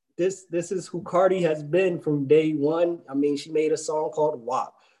 This is who Cardi has been from day one. I mean, she made a song called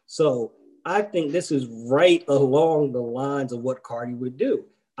WAP. So I think this is right along the lines of what Cardi would do.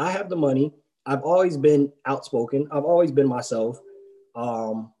 I have the money. I've always been outspoken. I've always been myself.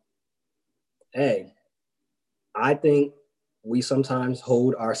 Hey, I think we sometimes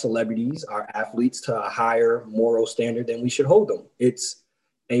hold our celebrities, our athletes to a higher moral standard than we should hold them. It's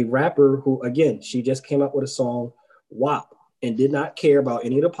a rapper who, again, she just came out with a song, WAP, and did not care about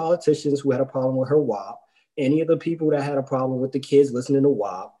any of the politicians who had a problem with her WAP, any of the people that had a problem with the kids listening to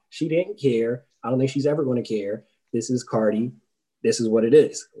WAP. She didn't care. I don't think she's ever going to care. This is Cardi. This is what it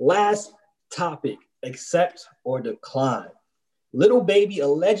is. Last topic, accept or decline. Lil Baby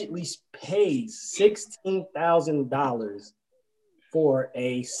allegedly pays $16,000 for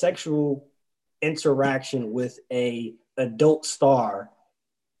a sexual interaction with a adult star,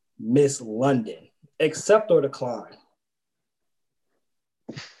 Miss London. Accept or decline?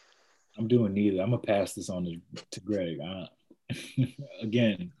 I'm doing neither. I'm gonna pass this on to Greg.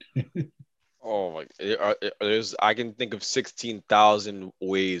 Again. Oh my! I can think of 16,000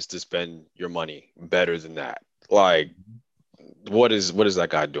 ways to spend your money better than that. Like, what is that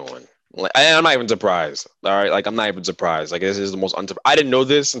guy doing? Like, I'm not even surprised. All right, like I'm not even surprised. Like this is the most I didn't know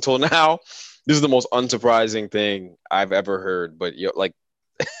this until now. This is the most unsurprising thing I've ever heard. But like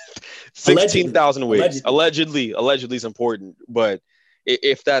 16,000 ways. Allegedly is important. But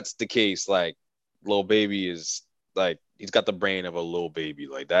if that's the case, like Lil Baby is like he's got the brain of a little baby.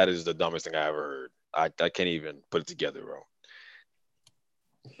 Like that is the dumbest thing I ever heard. I can't even put it together, bro.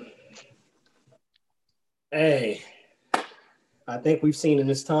 Hey, I think we've seen in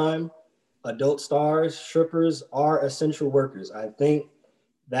this time, adult stars, strippers are essential workers. I think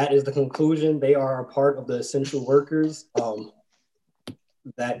that is the conclusion. They are a part of the essential workers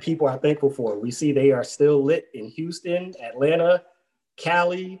that people are thankful for. We see they are still lit in Houston, Atlanta,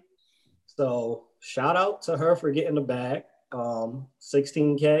 Cali. So shout out to her for getting the bag.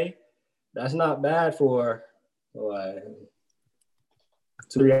 $16K. That's not bad for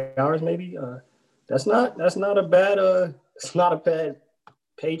 3 hours, maybe. That's not a bad it's not a bad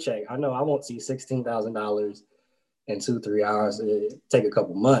paycheck. I know I won't see $16,000 in 2-3 hours. It take a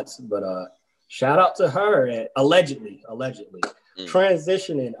couple months, but shout out to her. And allegedly.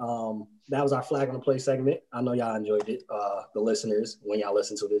 Transitioning, that was our flag on the play segment. I know y'all enjoyed it. The listeners, when y'all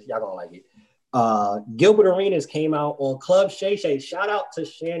listen to this, y'all gonna like it. Gilbert Arenas came out on Club Shay Shay. Shout out to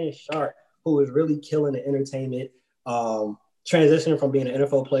Shannon Sharp, who is really killing the entertainment. Transitioning from being an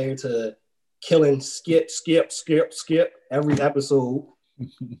NFL player to killing skip every episode.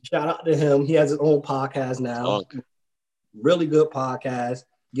 Shout out to him. He has his own podcast now. Really good podcast.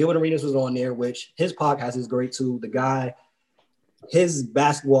 Gilbert Arenas was on there, which his podcast is great too. The guy, his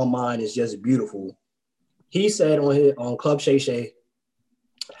basketball mind is just beautiful. He said on Club Shay Shay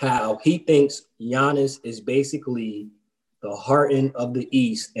how he thinks Giannis is basically the Harden of the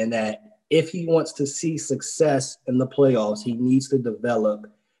East, and that if he wants to see success in the playoffs, he needs to develop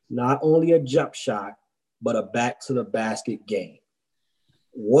not only a jump shot, but a back to the basket game.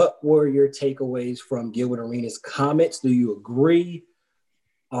 What were your takeaways from Gilbert Arenas' comments? Do you agree?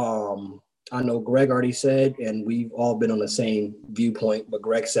 I know Greg already said, and we've all been on the same viewpoint, but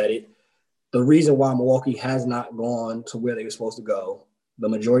Greg said it. The reason why Milwaukee has not gone to where they were supposed to go, the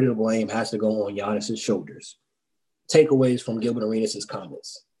majority of the blame has to go on Giannis' shoulders. Takeaways from Gilbert Arenas'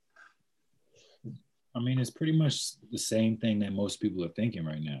 comments. I mean, it's pretty much the same thing that most people are thinking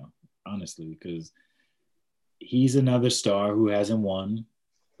right now, honestly, because he's another star who hasn't won,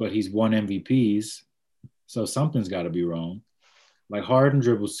 but he's won MVPs, so something's got to be wrong. Like, Harden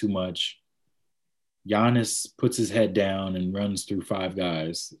dribbles too much. Giannis puts his head down and runs through five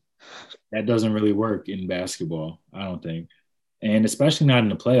guys. That doesn't really work in basketball, I don't think. And especially not in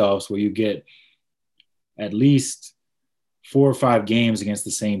the playoffs where you get at least 4 or 5 games against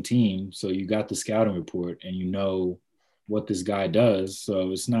the same team. So you got the scouting report and you know what this guy does.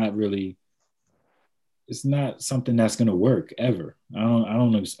 So it's not something that's going to work ever. I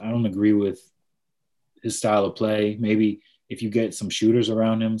don't agree with his style of play. Maybe if you get some shooters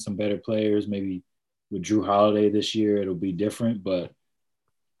around him, some better players, maybe with Drew Holiday this year, it'll be different. But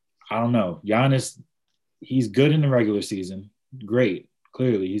I don't know. Giannis, he's good in the regular season. Great.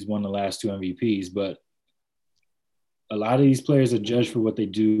 Clearly, he's won the last 2 MVPs. But a lot of these players are judged for what they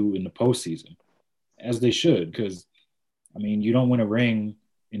do in the postseason, as they should. Because, I mean, you don't win a ring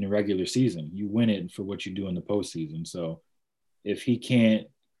in the regular season. You win it for what you do in the postseason. So if he can't,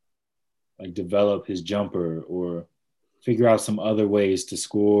 like, develop his jumper or figure out some other ways to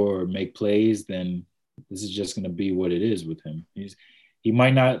score or make plays, then this is just going to be what it is with him. He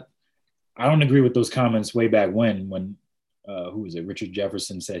might not – I don't agree with those comments way back when who was it? Richard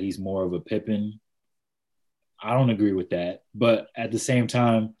Jefferson said he's more of a Pippen. I don't agree with that. But at the same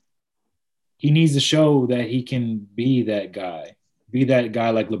time, he needs to show that he can be that guy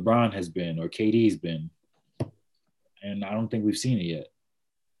like LeBron has been or KD's been. And I don't think we've seen it yet.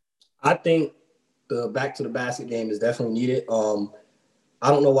 I think the back to the basket game is definitely needed. I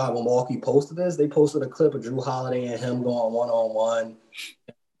don't know why Milwaukee posted this. They posted a clip of Drew Holiday and him going one-on-one.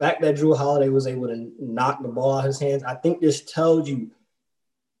 The fact that Drew Holiday was able to knock the ball out of his hands, I think this tells you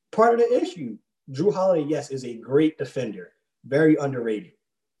part of the issue. Drew Holiday, yes, is a great defender, very underrated.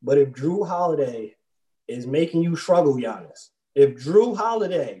 But if Drew Holiday is making you struggle, Giannis, if Drew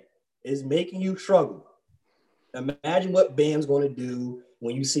Holiday is making you struggle, imagine what Bam's going to do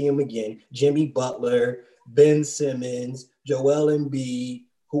when you see him again. Jimmy Butler, Ben Simmons, Joel Embiid,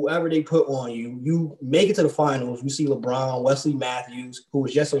 whoever they put on you, you make it to the finals. You see LeBron, Wesley Matthews, who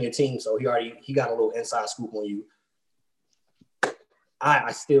was just on your team, so he got a little inside scoop on you.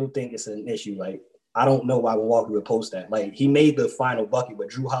 I still think it's an issue. Like, I don't know why Milwaukee would post that. Like, he made the final bucket, but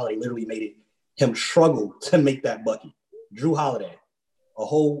Drew Holiday literally made him struggle to make that bucket. Drew Holiday,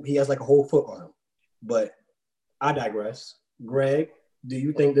 he has like a whole foot on him. But I digress. Greg, do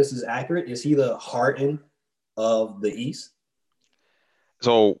you think this is accurate? Is he the Harden of the East?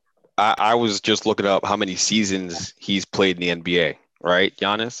 So I was just looking up how many seasons he's played in the NBA, right?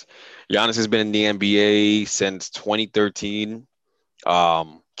 Giannis has been in the NBA since 2013.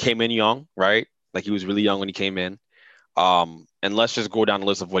 Came in young, right? Like, he was really young when he came in. And let's just go down the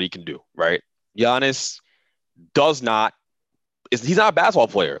list of what he can do, right? Giannis he's not a basketball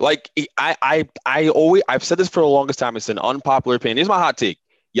player. Like, I've said this for the longest time. It's an unpopular opinion. Here's my hot take.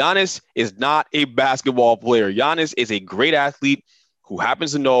 Giannis is not a basketball player. Giannis is a great athlete who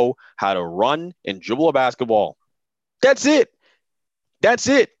happens to know how to run and dribble a basketball. That's it. That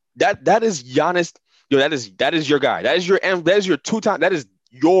is Giannis. That is your guy. That is your two-time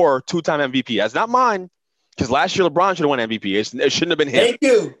MVP. That's not mine. Because last year LeBron should have won MVP. It shouldn't have been him. Thank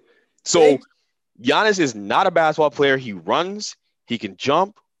you. So Giannis is not a basketball player. He runs. He can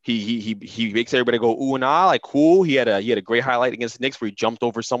jump. He makes everybody go ooh and ah, like, cool. He had a great highlight against the Knicks where he jumped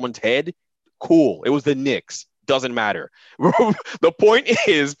over someone's head. Cool. It was the Knicks. Doesn't matter. The point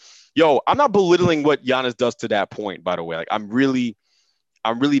is, I'm not belittling what Giannis does to that point, by the way. Like,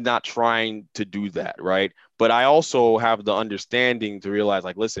 I'm really not trying to do that, right? But I also have the understanding to realize,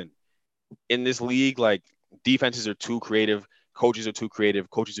 like, listen, in this league, like defenses are too creative, coaches are too creative,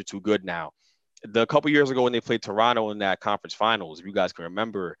 coaches are too good now. The couple years ago when they played Toronto in that conference finals, if you guys can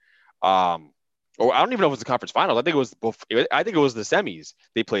remember, um, or I don't even know if it was the conference finals. I think it was I think it was the semis.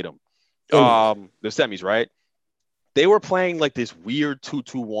 They played them, Semis. the semis, right? They were playing like this weird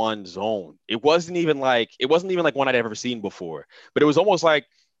 2-2-1 zone. It wasn't even like one I'd ever seen before, but it was almost like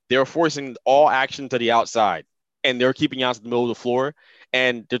they were forcing all action to the outside and they're keeping Giannis in the middle of the floor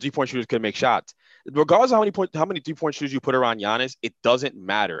and the 3-point shooters couldn't make shots. Regardless of how many 3-point shooters you put around Giannis, it doesn't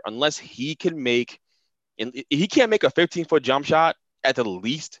matter unless he can make and he can't make a 15-foot jump shot at the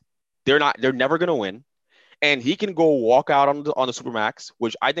least. They're never gonna win and he can go walk out on the supermax,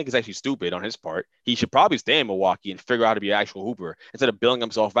 which I think is actually stupid on his part. He should probably stay in Milwaukee and figure out how to be an actual hooper instead of billing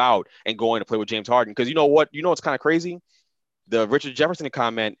himself out and going to play with James Harden. Because you know what? You know what's kind of crazy? The Richard Jefferson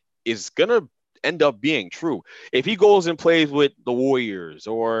comment is gonna end up being true. If he goes and plays with the Warriors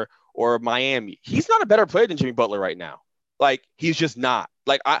or Miami, he's not a better player than Jimmy Butler right now. Like he's just not.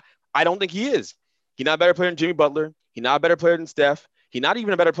 Like I don't think he is. He's not a better player than Jimmy Butler. He's not a better player than Steph. He's not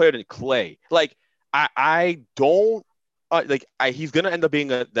even a better player than Clay. Like I don't he's gonna end up being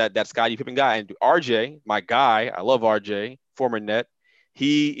that Scottie Pippen guy. And RJ, my guy, I love RJ, former net.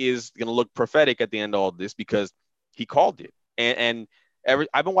 He is gonna look prophetic at the end of all this because he called it. And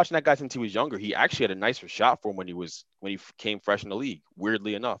I've been watching that guy since he was younger. He actually had a nicer shot for him when he came fresh in the league.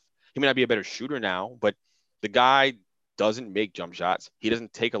 Weirdly enough, he may not be a better shooter now, but the guy doesn't make jump shots. He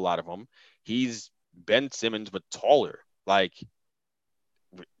doesn't take a lot of them. He's Ben Simmons but taller. Like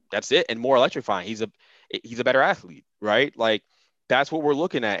that's it, and more electrifying. He's a better athlete, right? Like that's what we're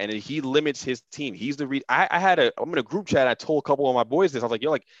looking at, and he limits his team. He's the reason. I'm in a group chat. I told a couple of my boys this. I was like,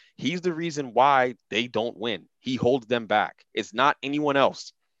 yo, like he's the reason why they don't win. He holds them back. It's not anyone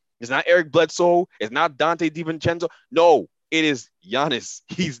else. It's not Eric Bledsoe. It's not Dante DiVincenzo. No, it is Giannis.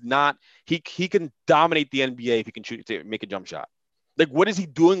 He's not. He can dominate the NBA if he can shoot to make a jump shot. Like what is he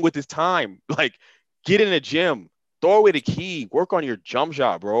doing with his time? Like get in the gym, throw away the key, work on your jump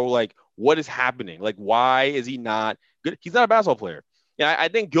shot, bro. Like, what is happening? Like, why is he not good? He's not a basketball player. Yeah, I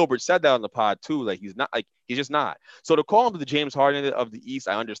think Gilbert said that on the pod too. Like, he's just not. So to call him the James Harden of the East,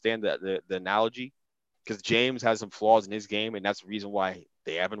 I understand the analogy because James has some flaws in his game, and that's the reason why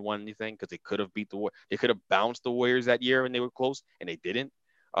they haven't won anything because they could have they could have bounced the Warriors that year when they were close, and they didn't.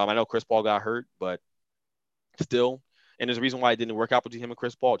 I know Chris Paul got hurt, but still, and there's a reason why it didn't work out between him and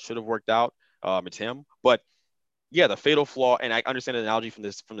Chris Paul. It should have worked out. It's him, but yeah, the fatal flaw, and I understand the analogy from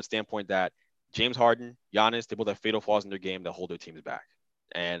the standpoint that James Harden, Giannis, they both have fatal flaws in their game that hold their teams back.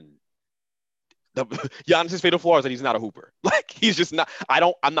 And Giannis's fatal flaw is that he's not a hooper. Like he's just not.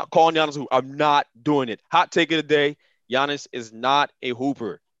 I'm not calling Giannis a hooper. I'm not doing it. Hot take of the day: Giannis is not a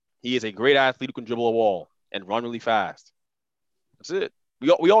hooper. He is a great athlete who can dribble a wall and run really fast. That's it.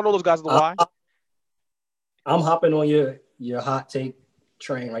 We all know those guys are the why. I'm hopping on your hot take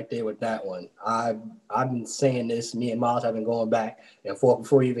train right there with that one. I've been saying this. Me and Miles have been going back and forth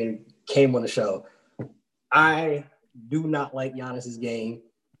before you even came on the show. I do not like Giannis's game.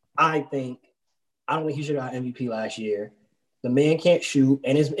 I don't think he should have got MVP last year. The man can't shoot,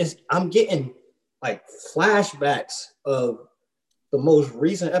 and I'm getting like flashbacks of the most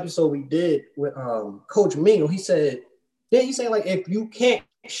recent episode we did with Coach Mingo. He said, like if you can't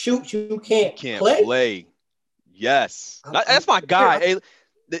shoot, you can't play. Yes, that's my guy.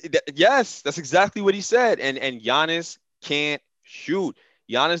 Yes, that's exactly what he said. And Giannis can't shoot.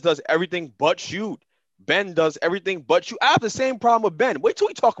 Giannis does everything but shoot. Ben does everything but shoot. I have the same problem with Ben. Wait till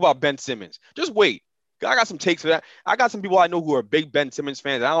we talk about Ben Simmons. Just wait. I got some takes for that. I got some people I know who are big Ben Simmons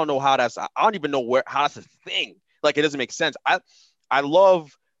fans. I don't know how I don't even know how that's a thing. Like it doesn't make sense. I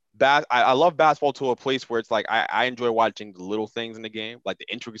love basketball to a place where it's like I enjoy watching the little things in the game, like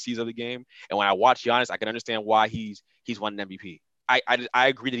the intricacies of the game. And when I watch Giannis, I can understand why he's won an MVP. I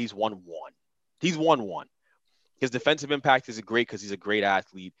agree that he's won one. He's won one. His defensive impact is great because he's a great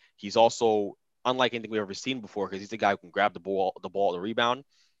athlete. He's also unlike anything we've ever seen before because he's the guy who can grab the ball, the rebound,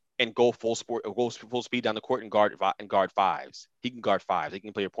 and go full speed down the court and guard fives. He can guard fives. He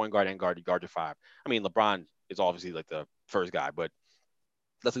can play your point guard and guard your five. I mean, LeBron is obviously like the first guy, but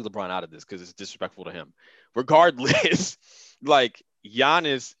let's leave LeBron out of this because it's disrespectful to him. Regardless, like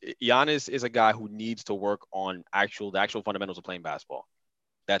Giannis is a guy who needs to work on the actual fundamentals of playing basketball.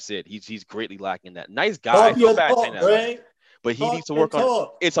 That's it. He's greatly lacking in that. Nice guy. I feel bad saying that, but he needs to work on.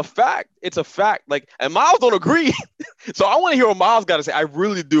 It's a fact. It's a fact. Like, and Miles don't agree. So I want to hear what Miles got to say. I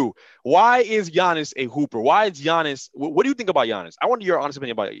really do. Why is Giannis a hooper? Why is Giannis? What do you think about Giannis? I want to hear your honest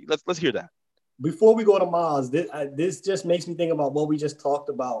opinion about it. Let's hear that. before we go to Miles, this just makes me think about what we just talked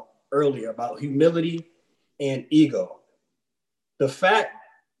about earlier about humility and ego. The fact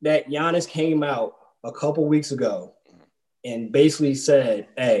that Giannis came out a couple weeks ago and basically said,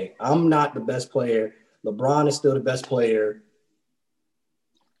 "Hey, I'm not the best player. LeBron is still the best player."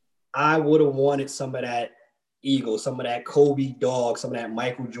 I would have wanted some of that ego, some of that Kobe dog, some of that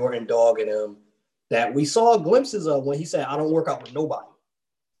Michael Jordan dog in him that we saw glimpses of when he said, "I don't work out with nobody."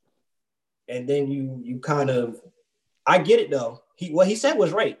 And then you kind of, I get it though. What he said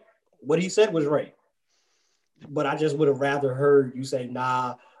was right. What he said was right. But I just would have rather heard you say,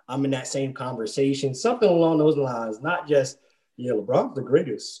 "Nah, I'm in that same conversation," something along those lines. Not just, "Yeah, LeBron's the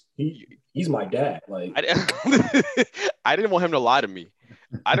greatest. He's my dad." Like, I didn't want him to lie to me.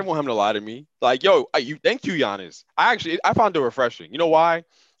 I didn't want him to lie to me. Like, yo, thank you, Giannis. I found it refreshing. You know why?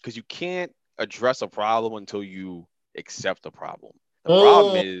 Because you can't address a problem until you accept the problem. The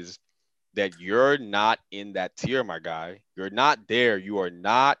problem is that you're not in that tier, my guy. You're not there. You are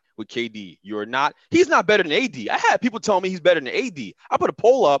not with KD. You're not. He's not better than AD. I had people telling me he's better than AD. I put a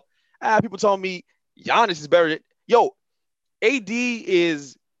poll up. I had people telling me Giannis is better than. Yo, AD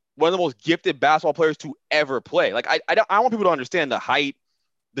is one of the most gifted basketball players to ever play. Like, I want people to understand the height,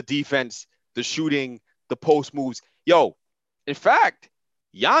 the defense, the shooting, the post moves. Yo, in fact,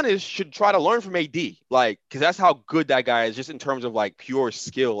 Giannis should try to learn from AD, like, because that's how good that guy is, just in terms of like pure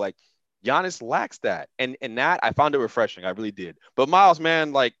skill. Like, Giannis lacks that, and that I found it refreshing. I really did. But Miles,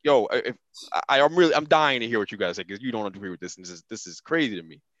 man, like, yo, if I'm dying to hear what you guys say because you don't agree with this, and this is crazy to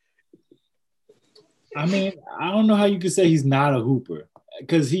me. I mean, I don't know how you could say he's not a hooper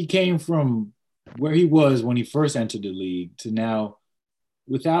because he came from where he was when he first entered the league to now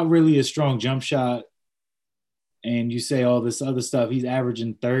without really a strong jump shot. And you say all this other stuff, he's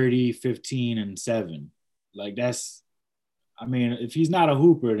averaging 30, 15, and 7. Like, that's, I mean, if he's not a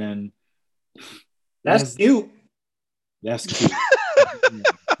hooper, then that's cute. That's cute.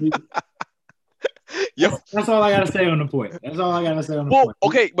 Yo, that's all I gotta say on the point. That's all I gotta say on the point.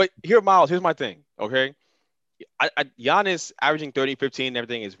 Okay, but here, Miles, here's my thing. Okay, Giannis averaging 30, 15, and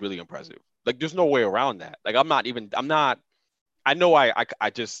everything is really impressive. Like, there's no way around that. Like, I'm not. I know I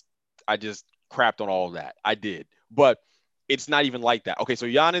just crapped on all of that. I did, but it's not even like that. Okay, so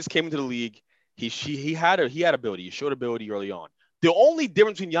Giannis came into the league. He had ability. He showed ability early on. The only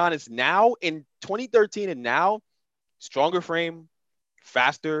difference between Giannis now in 2013 and now, stronger frame,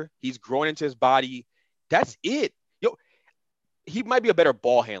 faster. He's growing into his body. That's it. Yo, he might be a better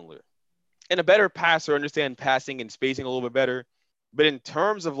ball handler and a better passer, understand passing and spacing a little bit better. But in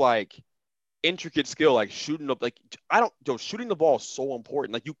terms of like intricate skill, like shooting up, like shooting the ball is so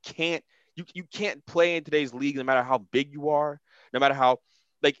important. Like, you can't play in today's league no matter how big you are, no matter how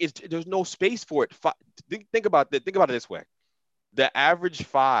like there's no space for it. Think about it this way. The average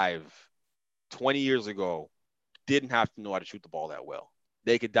 20 years ago didn't have to know how to shoot the ball that well.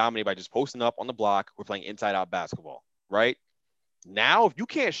 They could dominate by just posting up on the block or playing inside out basketball, right? Now, if you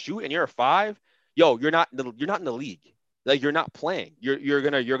can't shoot and you're a 5, yo, you're not in the league. Like, you're not playing. You're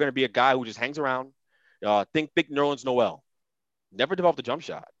gonna be a guy who just hangs around. Think Nerlens Noel. Never developed a jump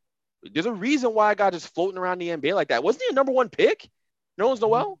shot. There's a reason why I got just floating around the NBA like that. Wasn't he a number 1 pick? Nerlens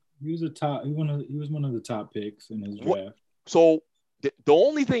Noel? He was one of the top picks in his draft. So the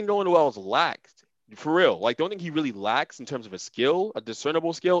only thing Nerlens Noel has lacked, for real, like the only thing he really lacks in terms of a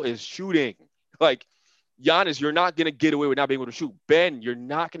discernible skill, is shooting. Like, Giannis, you're not going to get away with not being able to shoot. Ben, you're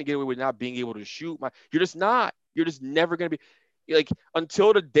not going to get away with not being able to shoot. You're just not. You're just never going to be. Like,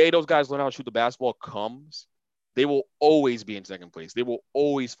 until the day those guys learn how to shoot the basketball comes, they will always be in second place. They will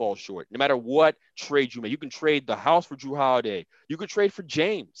always fall short, no matter what trade you make. You can trade the house for Jrue Holiday. You could trade for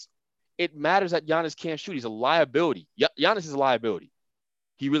James. It matters that Giannis can't shoot. He's a liability. Giannis is a liability.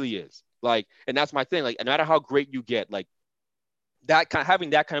 He really is. Like, and that's my thing. Like, no matter how great you get, like,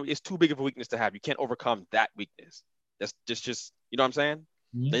 having that kind of, it's too big of a weakness to have. You can't overcome that weakness. That's just you know what I'm saying?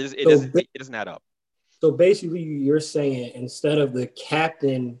 Mm-hmm. It doesn't add up. So basically, you're saying instead of the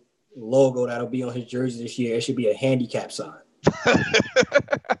captain logo that'll be on his jersey this year, it should be a handicap sign.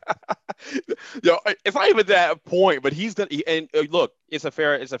 Yo, it's not even that point, but he's the and look, it's a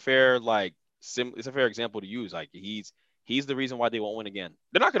fair example to use. Like, he's the reason why they won't win again.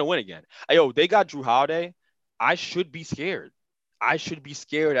 They're not gonna win again. Yo, they got Jrue Holiday. I should be scared. I should be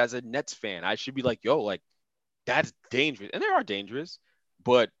scared as a Nets fan. I should be like, yo, like, that's dangerous. And they are dangerous,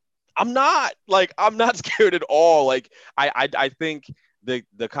 but I'm not scared at all. Like, I think the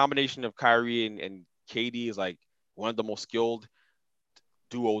combination of Kyrie and KD is like one of the most skilled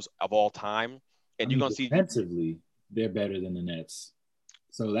duos of all time. And you're gonna see defensively, they're better than the Nets.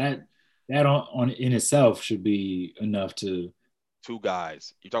 So that on in itself should be enough to two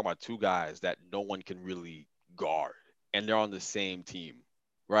guys. You're talking about two guys that no one can really guard, and they're on the same team,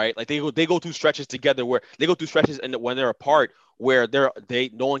 right? Like they go through stretches together where they go through stretches and when they're apart where they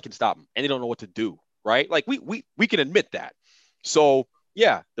no one can stop them and they don't know what to do, right? Like we can admit that. So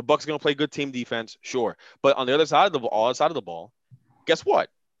yeah, the Bucks are gonna play good team defense, sure, but on the other side of the ball, guess what?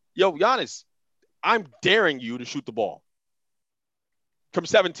 Yo, Giannis, I'm daring you to shoot the ball from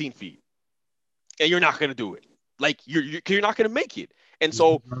 17 feet, and you're not gonna do it. Like you're not gonna make it. And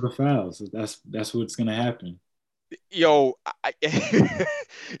so The fouls. That's what's gonna happen. yo,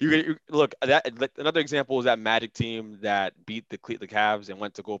 you look that like, another example is that Magic team that beat the Cavs and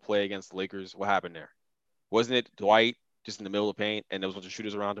went to go play against the Lakers. What happened there? Wasn't it Dwight just in the middle of the paint and there was a bunch of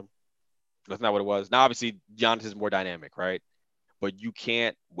shooters around him? That's not what it was. Now obviously Giannis is more dynamic, right? But you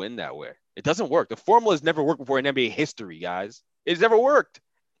can't win that way. It doesn't work. The formula has never worked before in NBA history, guys. It's never worked.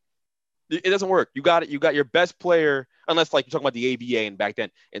 It doesn't work. You got it. You got your best player, unless like you're talking about the ABA and back then.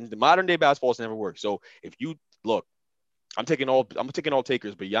 In the modern day basketball, it's never worked. So if you look, I'm taking all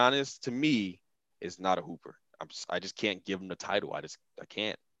takers, but Giannis to me is not a hooper. I just can't give him the title. I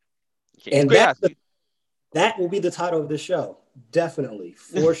can't. And that will be the title of the show, definitely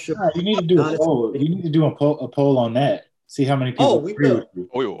for sure. You need to do a poll. You need to do a poll on that. See how many people agree with you.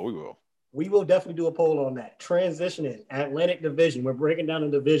 We will. We will definitely do a poll on that. Transitioning, Atlantic Division. We're breaking down the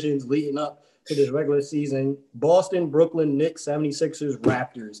divisions leading up to this regular season. Boston, Brooklyn, Knicks, 76ers,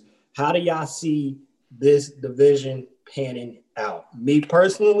 Raptors. How do y'all see this division panning out? Me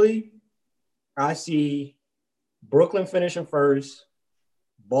personally, I see Brooklyn finishing first,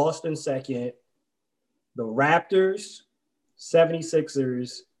 Boston second, the Raptors,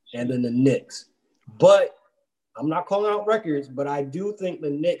 76ers, and then the Knicks. But I'm not calling out records, but I do think the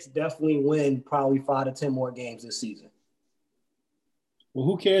Knicks definitely win probably 5 to 10 more games this season. Well,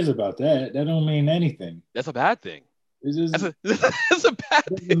 who cares about that? That don't mean anything. That's a bad thing. That's a bad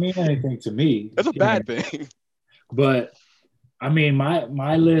thing. Doesn't mean anything to me. That's a bad thing. But I mean,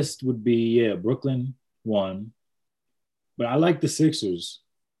 my list would be Brooklyn 1, but I like the Sixers.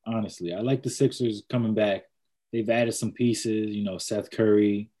 Honestly, I like the Sixers coming back. They've added some pieces. Seth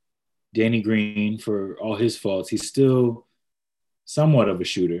Curry. Danny Green, for all his faults, he's still somewhat of a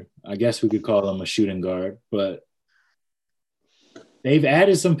shooter. I guess we could call him a shooting guard, but they've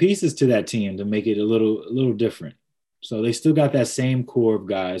added some pieces to that team to make it a little different. So they still got that same core of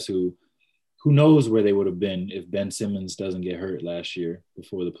guys who knows where they would have been if Ben Simmons doesn't get hurt last year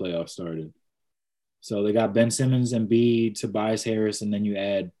before the playoffs started. So they got Ben Simmons, Embiid, Tobias Harris, and then you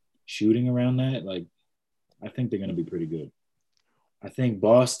add shooting around that. Like, I think they're going to be pretty good. I think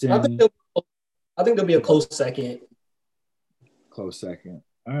Boston. I think they'll be a close second. Close second.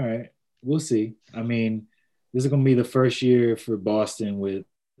 All right. We'll see. I mean, this is going to be the first year for Boston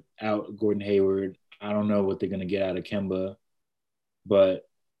without Gordon Hayward. I don't know what they're going to get out of Kemba, but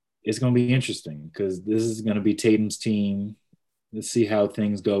it's going to be interesting because this is going to be Tatum's team. Let's see how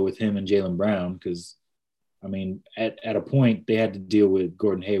things go with him and Jaylen Brown because, I mean, at a point, they had to deal with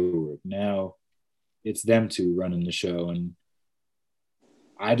Gordon Hayward. Now it's them two running the show, and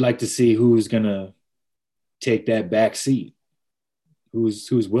I'd like to see who's going to take that back seat, who's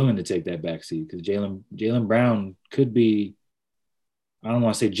willing to take that back seat because Jaylen Brown could be, I don't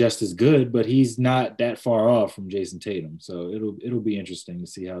want to say just as good, but he's not that far off from Jason Tatum. So it'll be interesting to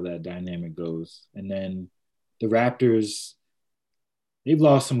see how that dynamic goes. And then the Raptors, they've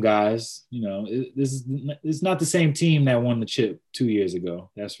lost some guys. This is not the same team that won the chip 2 years ago.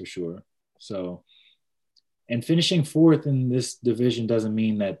 That's for sure. So, and finishing fourth in this division doesn't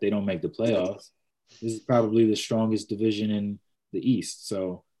mean that they don't make the playoffs. This is probably the strongest division in the East.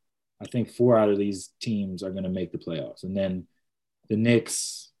 So I think 4 out of these teams are going to make the playoffs. And then the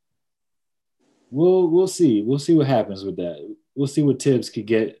Knicks, we'll see. We'll see what happens with that. We'll see what Tibbs could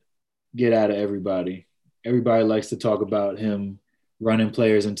get out of everybody. Everybody likes to talk about him running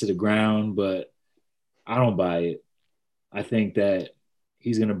players into the ground, but I don't buy it. I think that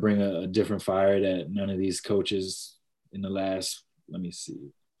he's going to bring a different fire that none of these coaches in the last,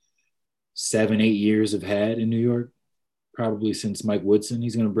 7-8 years have had in New York, probably since Mike Woodson.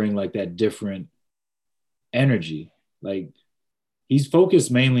 He's going to bring like that different energy. Like he's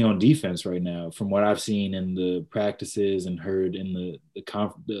focused mainly on defense right now from what I've seen in the practices and heard in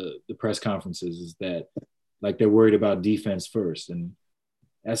the press conferences is that like they're worried about defense first. And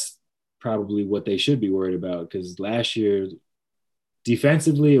that's probably what they should be worried about because last year –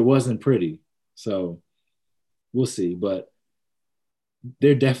 defensively, it wasn't pretty. So we'll see. But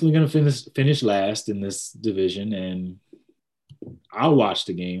they're definitely going to finish last in this division. And I'll watch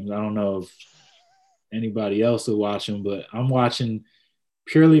the games. I don't know if anybody else will watch them, but I'm watching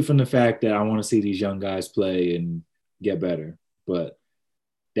purely from the fact that I want to see these young guys play and get better. but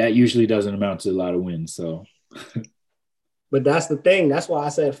that usually doesn't amount to a lot of wins. So, But that's the thing. That's why I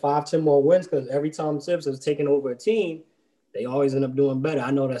said 5, 10 more wins, because every time Tibbs has taken over a team, they always end up doing better.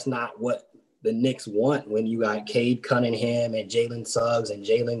 I know that's not what the Knicks want when you got Cade Cunningham and Jalen Suggs and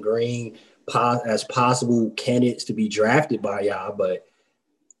Jalen Green as possible candidates to be drafted by y'all. But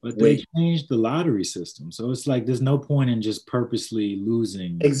they with changed the lottery system. So it's like there's no point in just purposely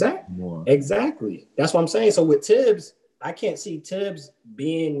losing more. exactly. That's what I'm saying. So with Tibbs, I can't see Tibbs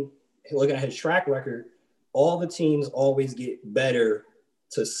being, looking at his track record, all the teams always get better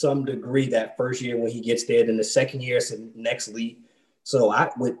to some degree that first year when he gets there. Then the second year, it's the next league. So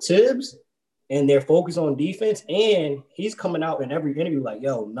with Tibbs, and they're focused on defense, and he's coming out in every interview like,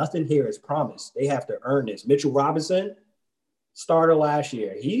 yo, nothing here is promised. They have to earn this. Mitchell Robinson, starter last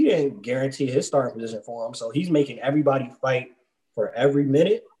year, he didn't guarantee his starting position for him. So he's making everybody fight for every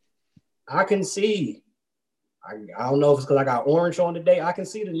minute. I can see, I don't know if it's because I got orange on today. I can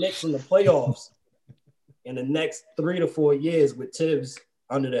see the Knicks in the playoffs in the next 3 to 4 years with Tibbs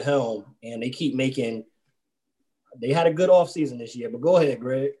under the helm. And they keep making, they had a good offseason this year. But go ahead,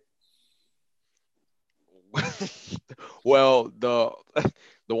 Greg. Well, the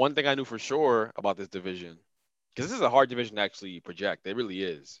one thing I knew for sure about this division, because this is a hard division to actually project. It really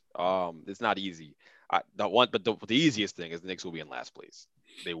is. It's not easy. The easiest thing is the Knicks will be in last place.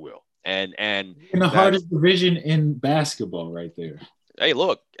 They will. And in the hardest division in basketball, right there. Hey,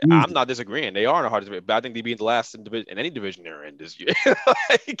 look, I'm not disagreeing. They are in the hardest division, but I think they'd be in the last in any division they're in this year,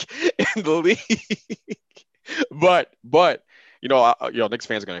 like in the league. But Knicks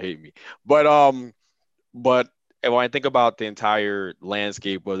fans are gonna hate me. But when I think about the entire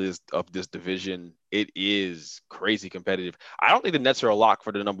landscape of this division, it is crazy competitive. I don't think the Nets are a lock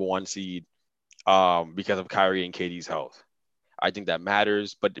for the number one seed because of Kyrie and KD's health. I think that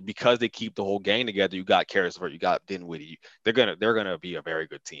matters, but because they keep the whole gang together, you got Caris LeVert, you got Dinwiddie. They're gonna be a very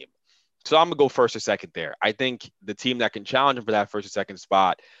good team. So I'm gonna go first or second there. I think the team that can challenge them for that first or second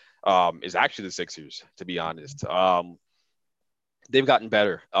spot is actually the Sixers, to be honest. They've gotten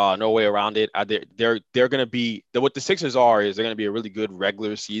better. No way around it. They're going to be what the Sixers are is they're going to be a really good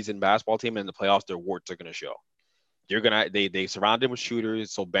regular season basketball team, and in the playoffs their warts are going to show. They surround him with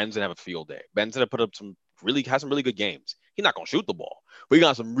shooters, so Ben's gonna have a field day. Ben's gonna put up some really good games. He's not gonna shoot the ball, but he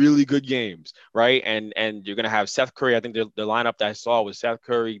got some really good games, right? And you're gonna have Seth Curry. I think the lineup that I saw was Seth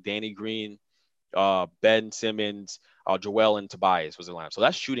Curry, Danny Green, Ben Simmons, Joel, and Tobias was the lineup. So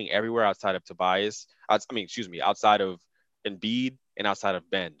that's shooting everywhere outside of Tobias. Outside of Embiid and outside of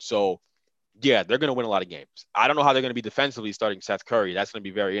Ben. So yeah, they're going to win a lot of games. I don't know how they're going to be defensively starting Seth Curry. That's going to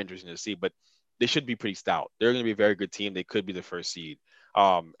be very interesting to see, but they should be pretty stout. They're going to be a very good team. They could be the first seed,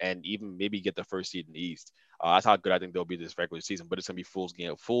 and even maybe get the first seed in the East. That's how good I think they'll be this regular season. But it's going to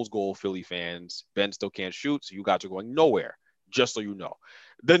be fool's goal, Philly fans. Ben still can't shoot, so you guys are going nowhere. Just so you know,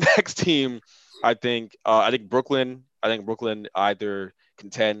 the next team, I think Brooklyn. I think Brooklyn either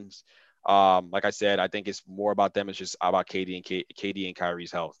contends. Like I said, I think it's more about them. It's just about KD and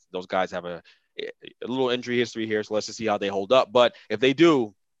Kyrie's health. Those guys have a little injury history here, so let's just see how they hold up. But if they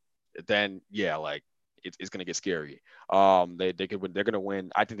do, then yeah, like it's gonna get scary. They could win. They're gonna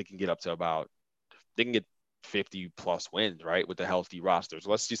win. I think they can get up to they can get 50 plus wins, right, with the healthy rosters.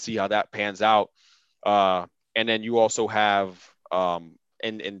 Let's just see how that pans out. And then you also have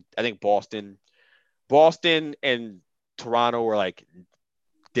and I think Boston and Toronto are like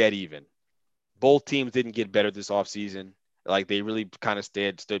dead even. Both teams didn't get better this offseason. Like they really kind of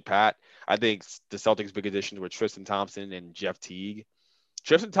stood pat. I think the Celtics' big additions were Tristan Thompson and Jeff Teague.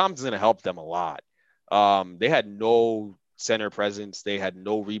 Tristan Thompson's going to help them a lot. They had no center presence. They had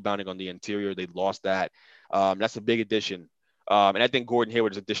no rebounding on the interior. They lost that. That's a big addition. And I think Gordon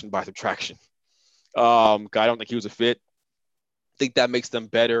Hayward is addition by subtraction. I don't think he was a fit. I think that makes them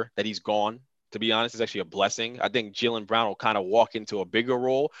better that he's gone. To be honest, it's actually a blessing. I think Jaylen Brown will kind of walk into a bigger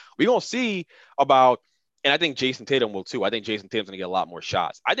role. We're going to see about, and I think Jason Tatum will too. I think Jason Tatum's going to get a lot more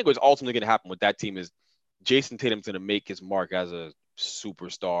shots. I think what's ultimately going to happen with that team is Jason Tatum's going to make his mark as a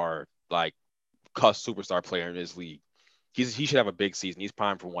superstar, like superstar player in this league. He should have a big season. He's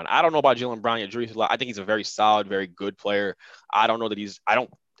primed for one. I don't know about Jaylen Brown. I think he's a very solid, very good player. I don't know that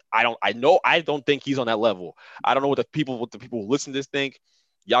I don't think he's on that level. I don't know what the people who listen to this think.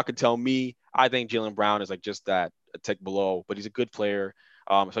 Y'all can tell me. I think Jaylen Brown is like just that a tick below, but he's a good player,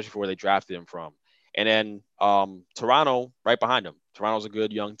 especially for where they drafted him from. And then Toronto right behind him. Toronto's a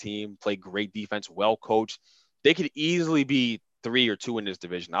good young team, play great defense, well coached. They could easily be 3 or 2 in this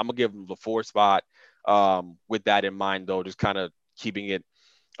division. I'm gonna give them the 4 spot. With that in mind, though, just kind of keeping it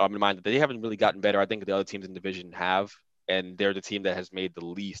in mind that they haven't really gotten better. I think the other teams in the division have, and they're the team that has made the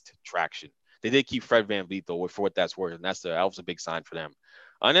least traction. They did keep Fred VanVleet though, for what that's worth, and that was a big sign for them.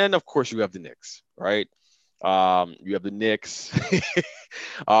 And then of course you have the Knicks, right? You have the Knicks.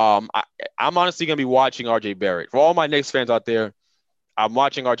 I'm honestly gonna be watching RJ Barrett. For all my Knicks fans out there, I'm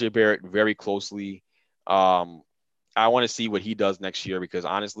watching RJ Barrett very closely. I want to see what he does next year because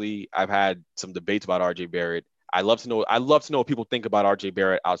honestly, I've had some debates about RJ Barrett. I love to know what people think about RJ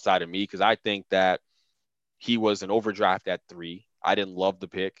Barrett outside of me because I think that he was an overdraft at 3. I didn't love the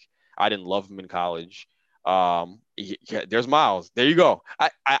pick. I didn't love him in college. There's Miles. There you go.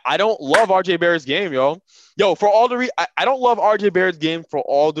 I don't love RJ Barrett's game, yo. For all the I don't love RJ Barrett's game for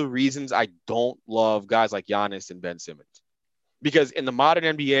all the reasons I don't love guys like Giannis and Ben Simmons. Because in the modern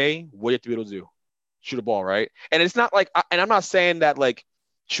NBA, what do you have to be able to do? Shoot a ball, right? And it's not like, and I'm not saying that like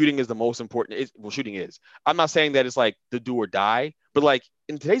shooting is the most important. Shooting is. I'm not saying that it's like the do or die, but like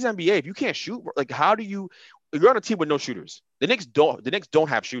in today's NBA, if you can't shoot, like how do you? You're on a team with no shooters. The Knicks don't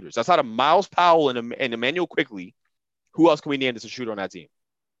have shooters. Outside of Miles Powell and Emmanuel Quickley, who else can we name that's a shooter on that team?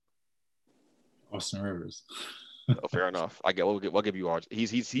 Austin Rivers. Oh, fair enough. We'll give you ours.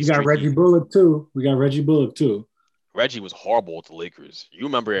 He's We got Reggie Bullock too. Reggie was horrible with the Lakers. You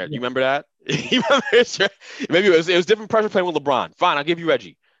remember it? You remember that? You remember it? Maybe it was different pressure playing with LeBron. Fine, I'll give you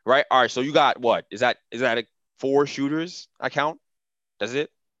Reggie. Right? All right. So you got what? Is that 4 shooters? I count. That's it.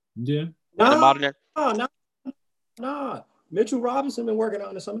 Yeah. No. Mitchell Robinson been working out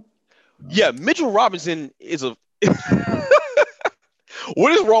in the summer. Yeah, Mitchell Robinson is a.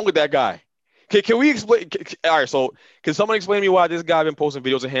 What is wrong with that guy? Can we explain? All right. So can someone explain to me why this guy been posting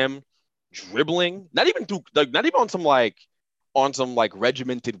videos of him dribbling? Not even on some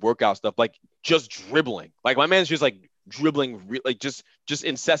regimented workout stuff. Like just dribbling. Like my man's just like dribbling, like just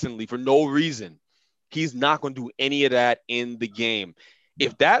incessantly for no reason. He's not going to do any of that in the game.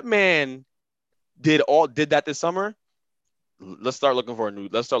 If that man did that this summer, let's start looking for a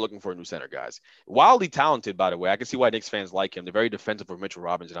new center, guys. Wildly talented, by the way. I can see why Knicks fans like him. They're very defensive of Mitchell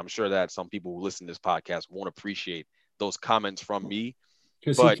Robinson. I'm sure that some people who listen to this podcast won't appreciate those comments from me.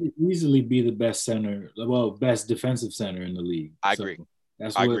 Because he could easily be the best defensive center in the league. I agree.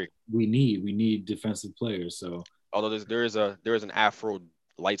 That's what we need. We need defensive players. So although there is an Afro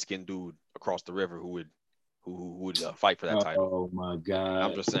light-skinned dude across the river who would fight for that title. Oh my God!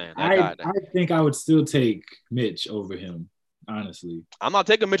 I'm just saying. I think I would still take Mitch over him. Honestly, I'm not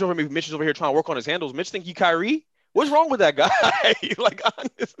taking Mitch over me. Mitch is over here trying to work on his handles. Mitch think he Kyrie. What's wrong with that guy? Like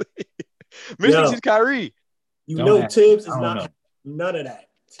honestly, Mitch thinks he's Kyrie. Tibbs is not none of that.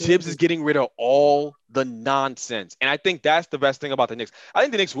 Tibbs is getting rid of all the nonsense, and I think that's the best thing about the Knicks. I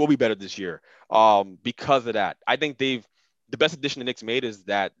think the Knicks will be better this year, because of that. I think the best addition the Knicks made is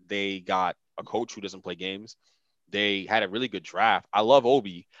that they got a coach who doesn't play games. They had a really good draft. I love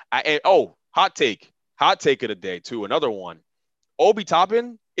Obi. Hot take of the day too. Another one. Obi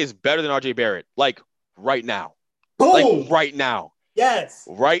Toppin is better than RJ Barrett. Like right now. Boom. Like right now. Yes.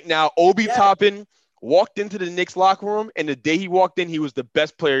 Right now. Obi Toppin walked into the Knicks locker room, and the day he walked in, he was the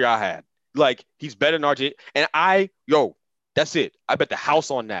best player I had. Like he's better than RJ. And that's it. I bet the house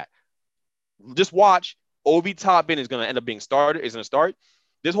on that. Just watch. Obi Toppin is going to end up being started. Is going to start.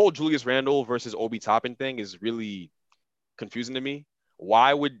 This whole Julius Randle versus Obi Toppin thing is really confusing to me.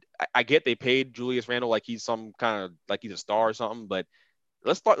 Why would I get they paid Julius Randle like he's some kind of like he's a star or something? But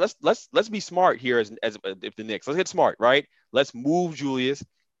let's be smart here as if the Knicks. Let's get smart, right? Let's move Julius.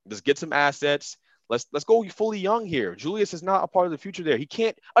 Let's get some assets. Let's go fully young here. Julius is not a part of the future there. He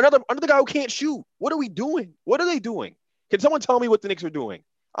can't another guy who can't shoot. What are we doing? What are they doing? Can someone tell me what the Knicks are doing?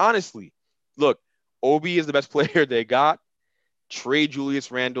 Honestly, look, Obi is the best player they got. Trade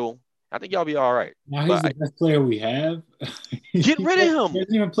Julius Randle. I think y'all be all right. Now he's the best player we have. Get rid of him. He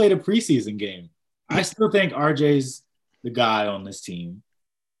hasn't even played a preseason game. I still think RJ's the guy on this team.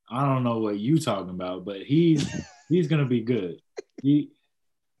 I don't know what you talking about, but he's gonna be good.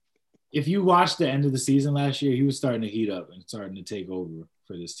 If you watched the end of the season last year, he was starting to heat up and starting to take over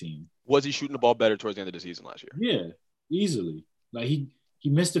for this team. Was he shooting the ball better towards the end of the season last year? Yeah, easily. Like he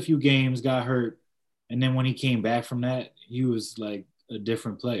missed a few games, got hurt, and then when he came back from that, he was like a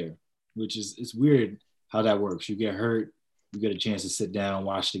different player. Which is it's weird how that works. You get hurt, you get a chance to sit down,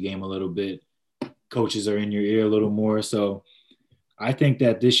 watch the game a little bit. Coaches are in your ear a little more. So I think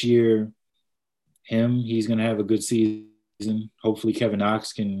that this year, he's going to have a good season. Hopefully Kevin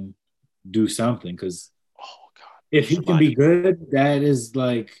Knox can do something because if he can be good, that is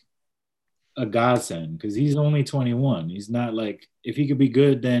like a godsend because he's only 21. He's not like – if he could be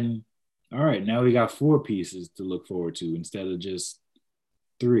good, then all right, now we got 4 pieces to look forward to instead of just –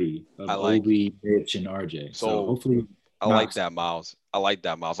 3 of Obi, Mitch, and RJ. So hopefully, I like that, Miles. Like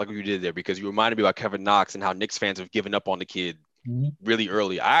what you did there because you reminded me about Kevin Knox and how Knicks fans have given up on the kid really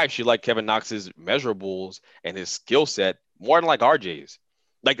early. I actually like Kevin Knox's measurables and his skill set more than like RJ's.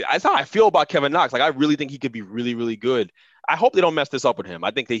 Like that's how I feel about Kevin Knox. Like I really think he could be really, really good. I hope they don't mess this up with him.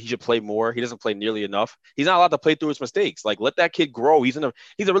 I think that he should play more. He doesn't play nearly enough. He's not allowed to play through his mistakes. Like let that kid grow. He's a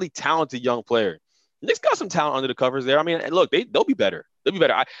really talented young player. Nick's got some talent under the covers there. I mean, and look, they'll be better. They'll be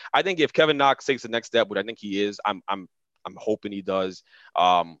better. I think if Kevin Knox takes the next step, which I think he is, I'm hoping he does.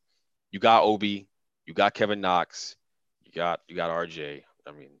 You got Obi, you got Kevin Knox, you got RJ.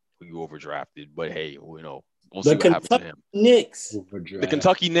 I mean, we overdrafted, but hey, we'll see what happens to him. Knicks. The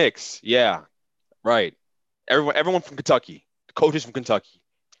Kentucky Knicks. Yeah, right. Everyone from Kentucky. The coaches from Kentucky.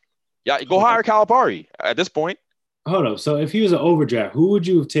 Yeah, go hire Calipari at this point. Hold up. So if he was an overdraft, who would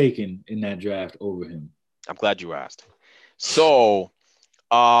you have taken in that draft over him? I'm glad you asked. So,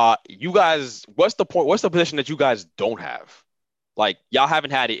 you guys, what's the point? What's the position that you guys don't have? Like, y'all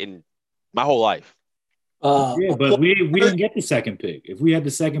haven't had it in my whole life. Yeah, but we didn't get the second pick. If we had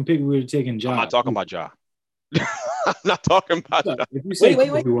the second pick, we would have taken Ja. I'm not talking about Ja. I'm not talking about Ja. If you say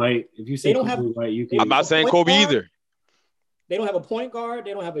Kobe White, White, you can. I'm not saying Kobe either. They don't have a point guard.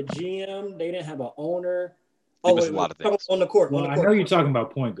 They don't have a GM. They didn't have an owner. A lot of things on the court. Well, I know you're talking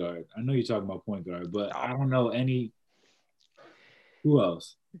about point guard. But I don't know any. Who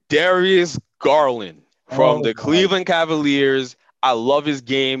else? Darius Garland from the Cleveland Cavaliers. I love his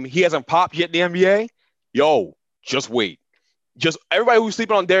game. He hasn't popped yet in the NBA. Yo, just wait. Just everybody who's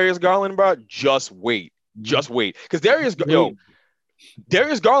sleeping on Darius Garland, bro, just wait. Just wait. Because Darius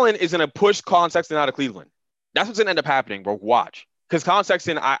Garland is going to push Colin Sexton out of Cleveland. That's what's going to end up happening, bro. Watch. Because Colin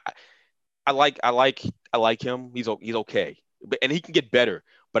Sexton, I like him. He's okay, and he can get better.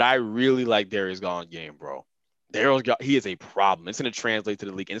 But I really like Darius Garland's game, bro. He is a problem. It's gonna translate to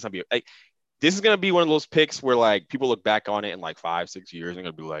the league, and it's gonna be like this is gonna be one of those picks where like people look back on it in like 5-6 years and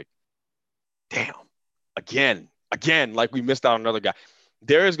gonna be like, damn, again, like we missed out on another guy.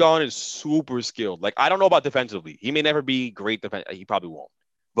 Darius Garland is super skilled. Like I don't know about defensively. He may never be great defense. He probably won't,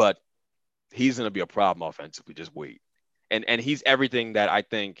 but he's gonna be a problem offensively. Just wait, and he's everything that I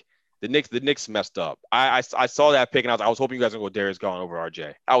think. The Knicks messed up. I saw that pick and I was hoping you guys were going to go Darius Garland over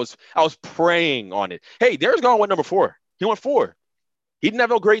RJ. I was praying on it. Hey, Darius Garland went number 4. He went 4. He didn't have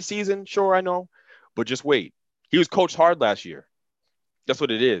no great season, sure I know, but just wait. He was coached hard last year. That's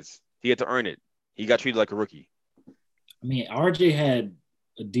what it is. He had to earn it. He got treated like a rookie. I mean, RJ had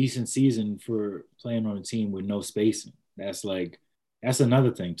a decent season for playing on a team with no spacing. That's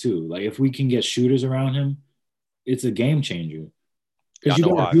another thing too. Like if we can get shooters around him, it's a game changer. Because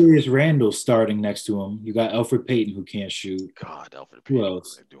you got Julius Randle starting next to him. You got Elfrid Payton who can't shoot. God, Elfrid Payton. Who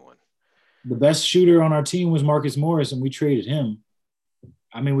else? The best shooter on our team was Marcus Morris, and we traded him.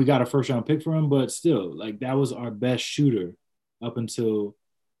 I mean, we got a first-round pick for him, but still, like that was our best shooter up until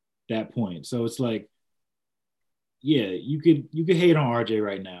that point. So it's like, yeah, you could hate on RJ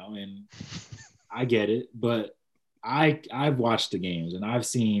right now, and I get it, but I've watched the games and I've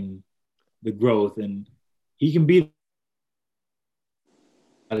seen the growth, and he can be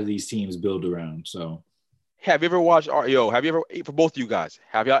of these teams build around. So have you ever watched for both of you guys,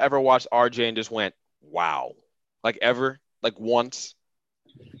 have y'all ever watched RJ and just went, wow? Like ever? Like once?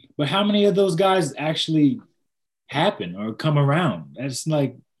 But how many of those guys actually happen or come around? That's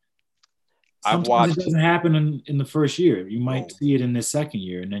like sometimes it doesn't happen in the first year. You might see it in the second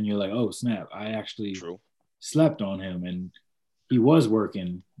year, and then you're like, oh snap, I actually slept on him and he was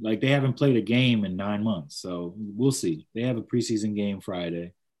working. Like they haven't played a game in 9 months. So we'll see. They have a preseason game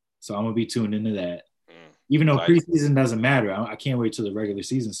Friday. So I'm going to be tuned into that. Even though preseason doesn't matter. I can't wait till the regular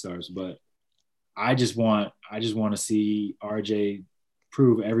season starts. But I just want to see RJ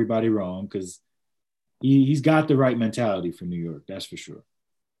prove everybody wrong because he's got the right mentality for New York. That's for sure.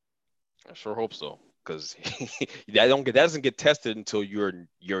 I sure hope so. Because that doesn't get tested until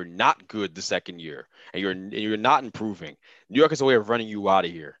you're not good the second year and you're not improving. New York is a way of running you out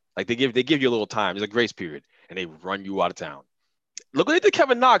of here. Like they give you a little time. There's a grace period, and they run you out of town. Look what they did to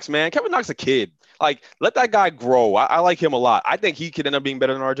Kevin Knox, man. Kevin Knox a kid. Like let that guy grow. I like him a lot. I think he could end up being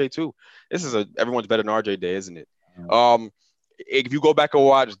better than RJ too. This is everyone's better than RJ day, isn't it? If you go back and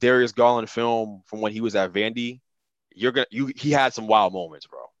watch Darius Garland film from when he was at Vandy, he had some wild moments,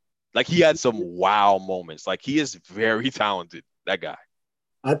 bro. Like he had some wow moments. Like he is very talented, that guy.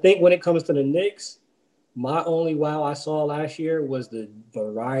 I think when it comes to the Knicks, my only wow I saw last year was the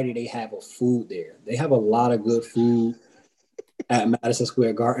variety they have of food there. They have a lot of good food at Madison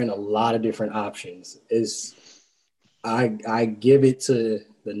Square Garden, a lot of different options. I give it to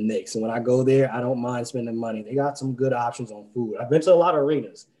the Knicks. And when I go there, I don't mind spending money. They got some good options on food. I've been to a lot of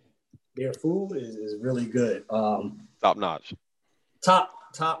arenas. Their food is really good. Top notch. Top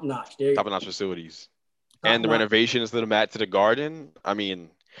notch. There Top notch facilities. and the renovations to the Garden. I mean,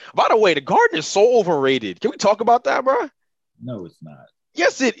 by the way, the Garden is so overrated. Can we talk about that, bro? No, it's not.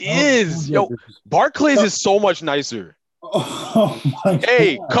 Yes, it is. Yo, Barclays is so much nicer. Oh my God.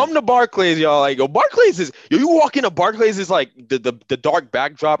 Hey, come to Barclays, y'all. Like, yo, Barclays is you walk into Barclays is like the dark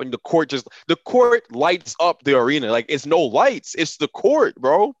backdrop and the court lights up the arena. Like, it's no lights, it's the court,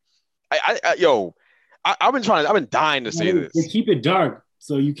 bro. I've been dying to say this. They keep it dark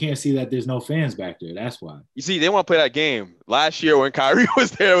so you can't see that there's no fans back there. That's why. You see, they want to play that game. Last year when Kyrie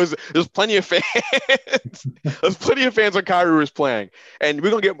was there, there's plenty of fans. There's plenty of fans when Kyrie was playing. And we're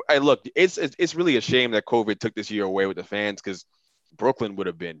gonna get. Hey, look, it's really a shame that COVID took this year away with the fans because Brooklyn would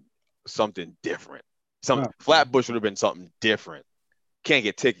have been something different. Flatbush would have been something different. Can't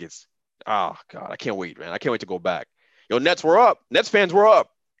get tickets. Oh God, I can't wait, man. I can't wait to go back. Yo, Nets were up. Nets fans were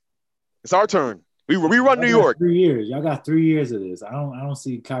up. It's our turn. We run New York. 3 years. Y'all got 3 years of this. I don't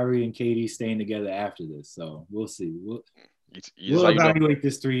see Kyrie and KD staying together after this. So we'll see. We'll evaluate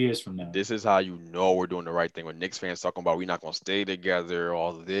this 3 years from now. This is how you know we're doing the right thing. When Knicks fans talking about we're not gonna stay together,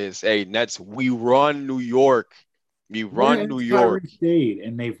 all of this. Hey, Nets, we run New York. We run New York. Kyrie stayed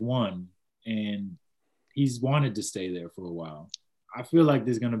and they've won, and he's wanted to stay there for a while. I feel like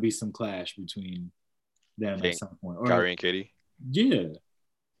there's gonna be some clash between them at some point. Kyrie and KD. Yeah.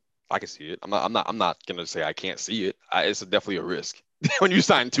 I can see it. I'm not gonna say I can't see it. It's definitely a risk when you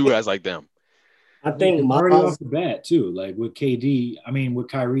sign two guys like them. I think already off the bat too, like with KD. I mean, with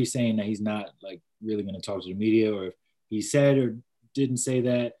Kyrie saying that he's not like really gonna talk to the media, or if he said or didn't say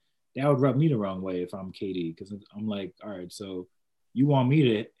that, that would rub me the wrong way if I'm KD, because I'm like, all right, so you want me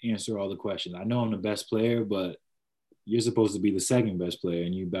to answer all the questions? I know I'm the best player, but you're supposed to be the second best player,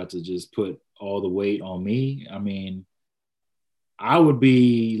 and you're about to just put all the weight on me. I mean, I would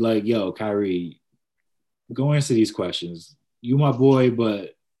be like, yo, Kyrie, go answer these questions. You my boy,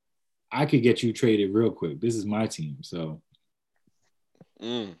 but I could get you traded real quick. This is my team, so.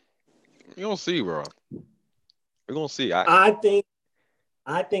 You don't see, bro. We're gonna see. I think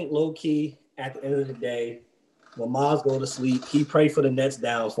low key at the end of the day, when Miles go to sleep, he pray for the Nets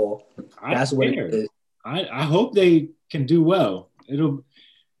downfall. That's what it is. I hope they can do well.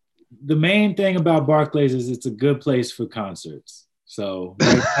 The main thing about Barclays is it's a good place for concerts. So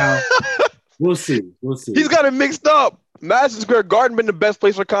right now, we'll see. He's got it mixed up. Madison Square Garden been the best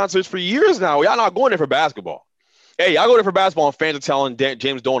place for concerts for years now. Y'all not going there for basketball. Hey, y'all go there for basketball and fans are telling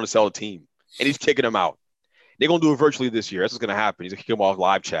James Dolan to sell the team. And he's kicking them out. They're going to do it virtually this year. That's what's going to happen. He's going to kick them off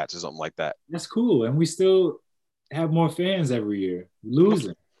live chats or something like that. That's cool. And we still have more fans every year.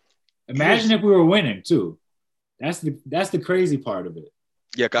 Losing. Imagine if we were winning, too. That's the crazy part of it.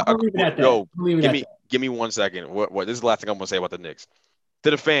 Yeah, give me 1 second. What? This is the last thing I'm going to say about the Knicks.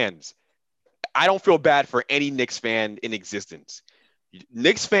 To the fans, I don't feel bad for any Knicks fan in existence.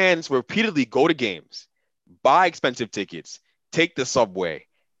 Knicks fans repeatedly go to games, buy expensive tickets, take the subway,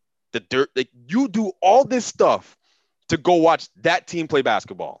 the dirt. Like, you do all this stuff to go watch that team play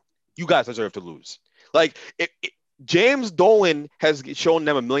basketball. You guys deserve to lose. Like, James Dolan has shown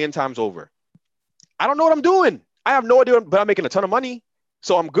them a million times over. I don't know what I'm doing. I have no idea, but I'm making a ton of money,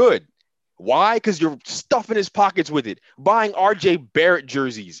 so I'm good. Why? Because you're stuffing his pockets with it, buying RJ Barrett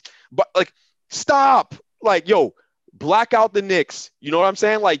jerseys. But like, stop. Like, yo, black out the Knicks. You know what I'm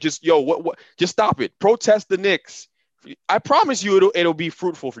saying? Like, just just stop it. Protest the Knicks. I promise you, it'll be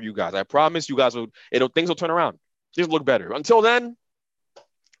fruitful for you guys. I promise you guys things will turn around. Just look better. Until then,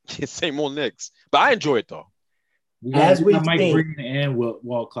 same old Knicks. But I enjoy it though. We got Mike Breen and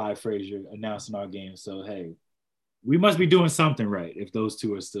Walt Clyde Frazier announcing our game. So hey, we must be doing something right if those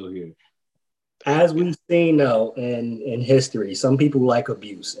two are still here. As we've seen though in history, some people like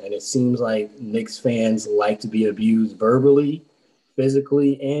abuse, and it seems like Knicks fans like to be abused verbally,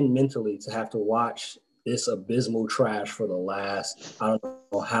 physically, and mentally to have to watch this abysmal trash for the last I don't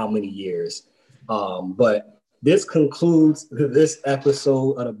know how many years. But this concludes this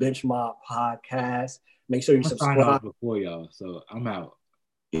episode of the Bench Mob Podcast. Make sure you subscribe before y'all, so I'm out.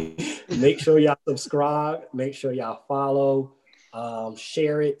 Make sure y'all subscribe. Make sure y'all follow.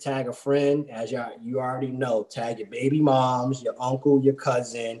 Share it, tag a friend, as you already know. Tag your baby moms, your uncle, your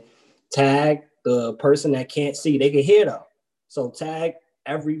cousin. Tag the person that can't see. They can hear though. So tag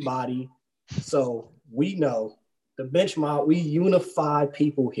everybody. So we know the Bench Mob, we unify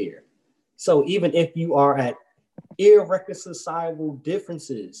people here. So even if you are at irreconcilable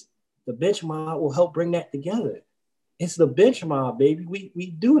differences, the Bench Mob will help bring that together. It's the Bench Mob, baby.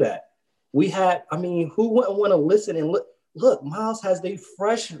 We do that. Who wouldn't want to listen and look, Miles has the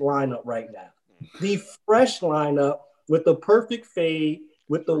fresh lineup right now. The fresh lineup with the perfect fade,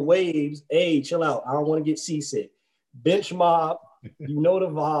 with the waves. Hey, chill out. I don't want to get seasick. Bench Mob, you know the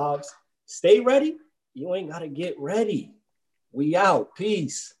vibes. Stay ready. You ain't gotta get ready. We out.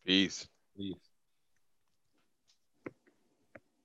 Peace. Peace. Peace.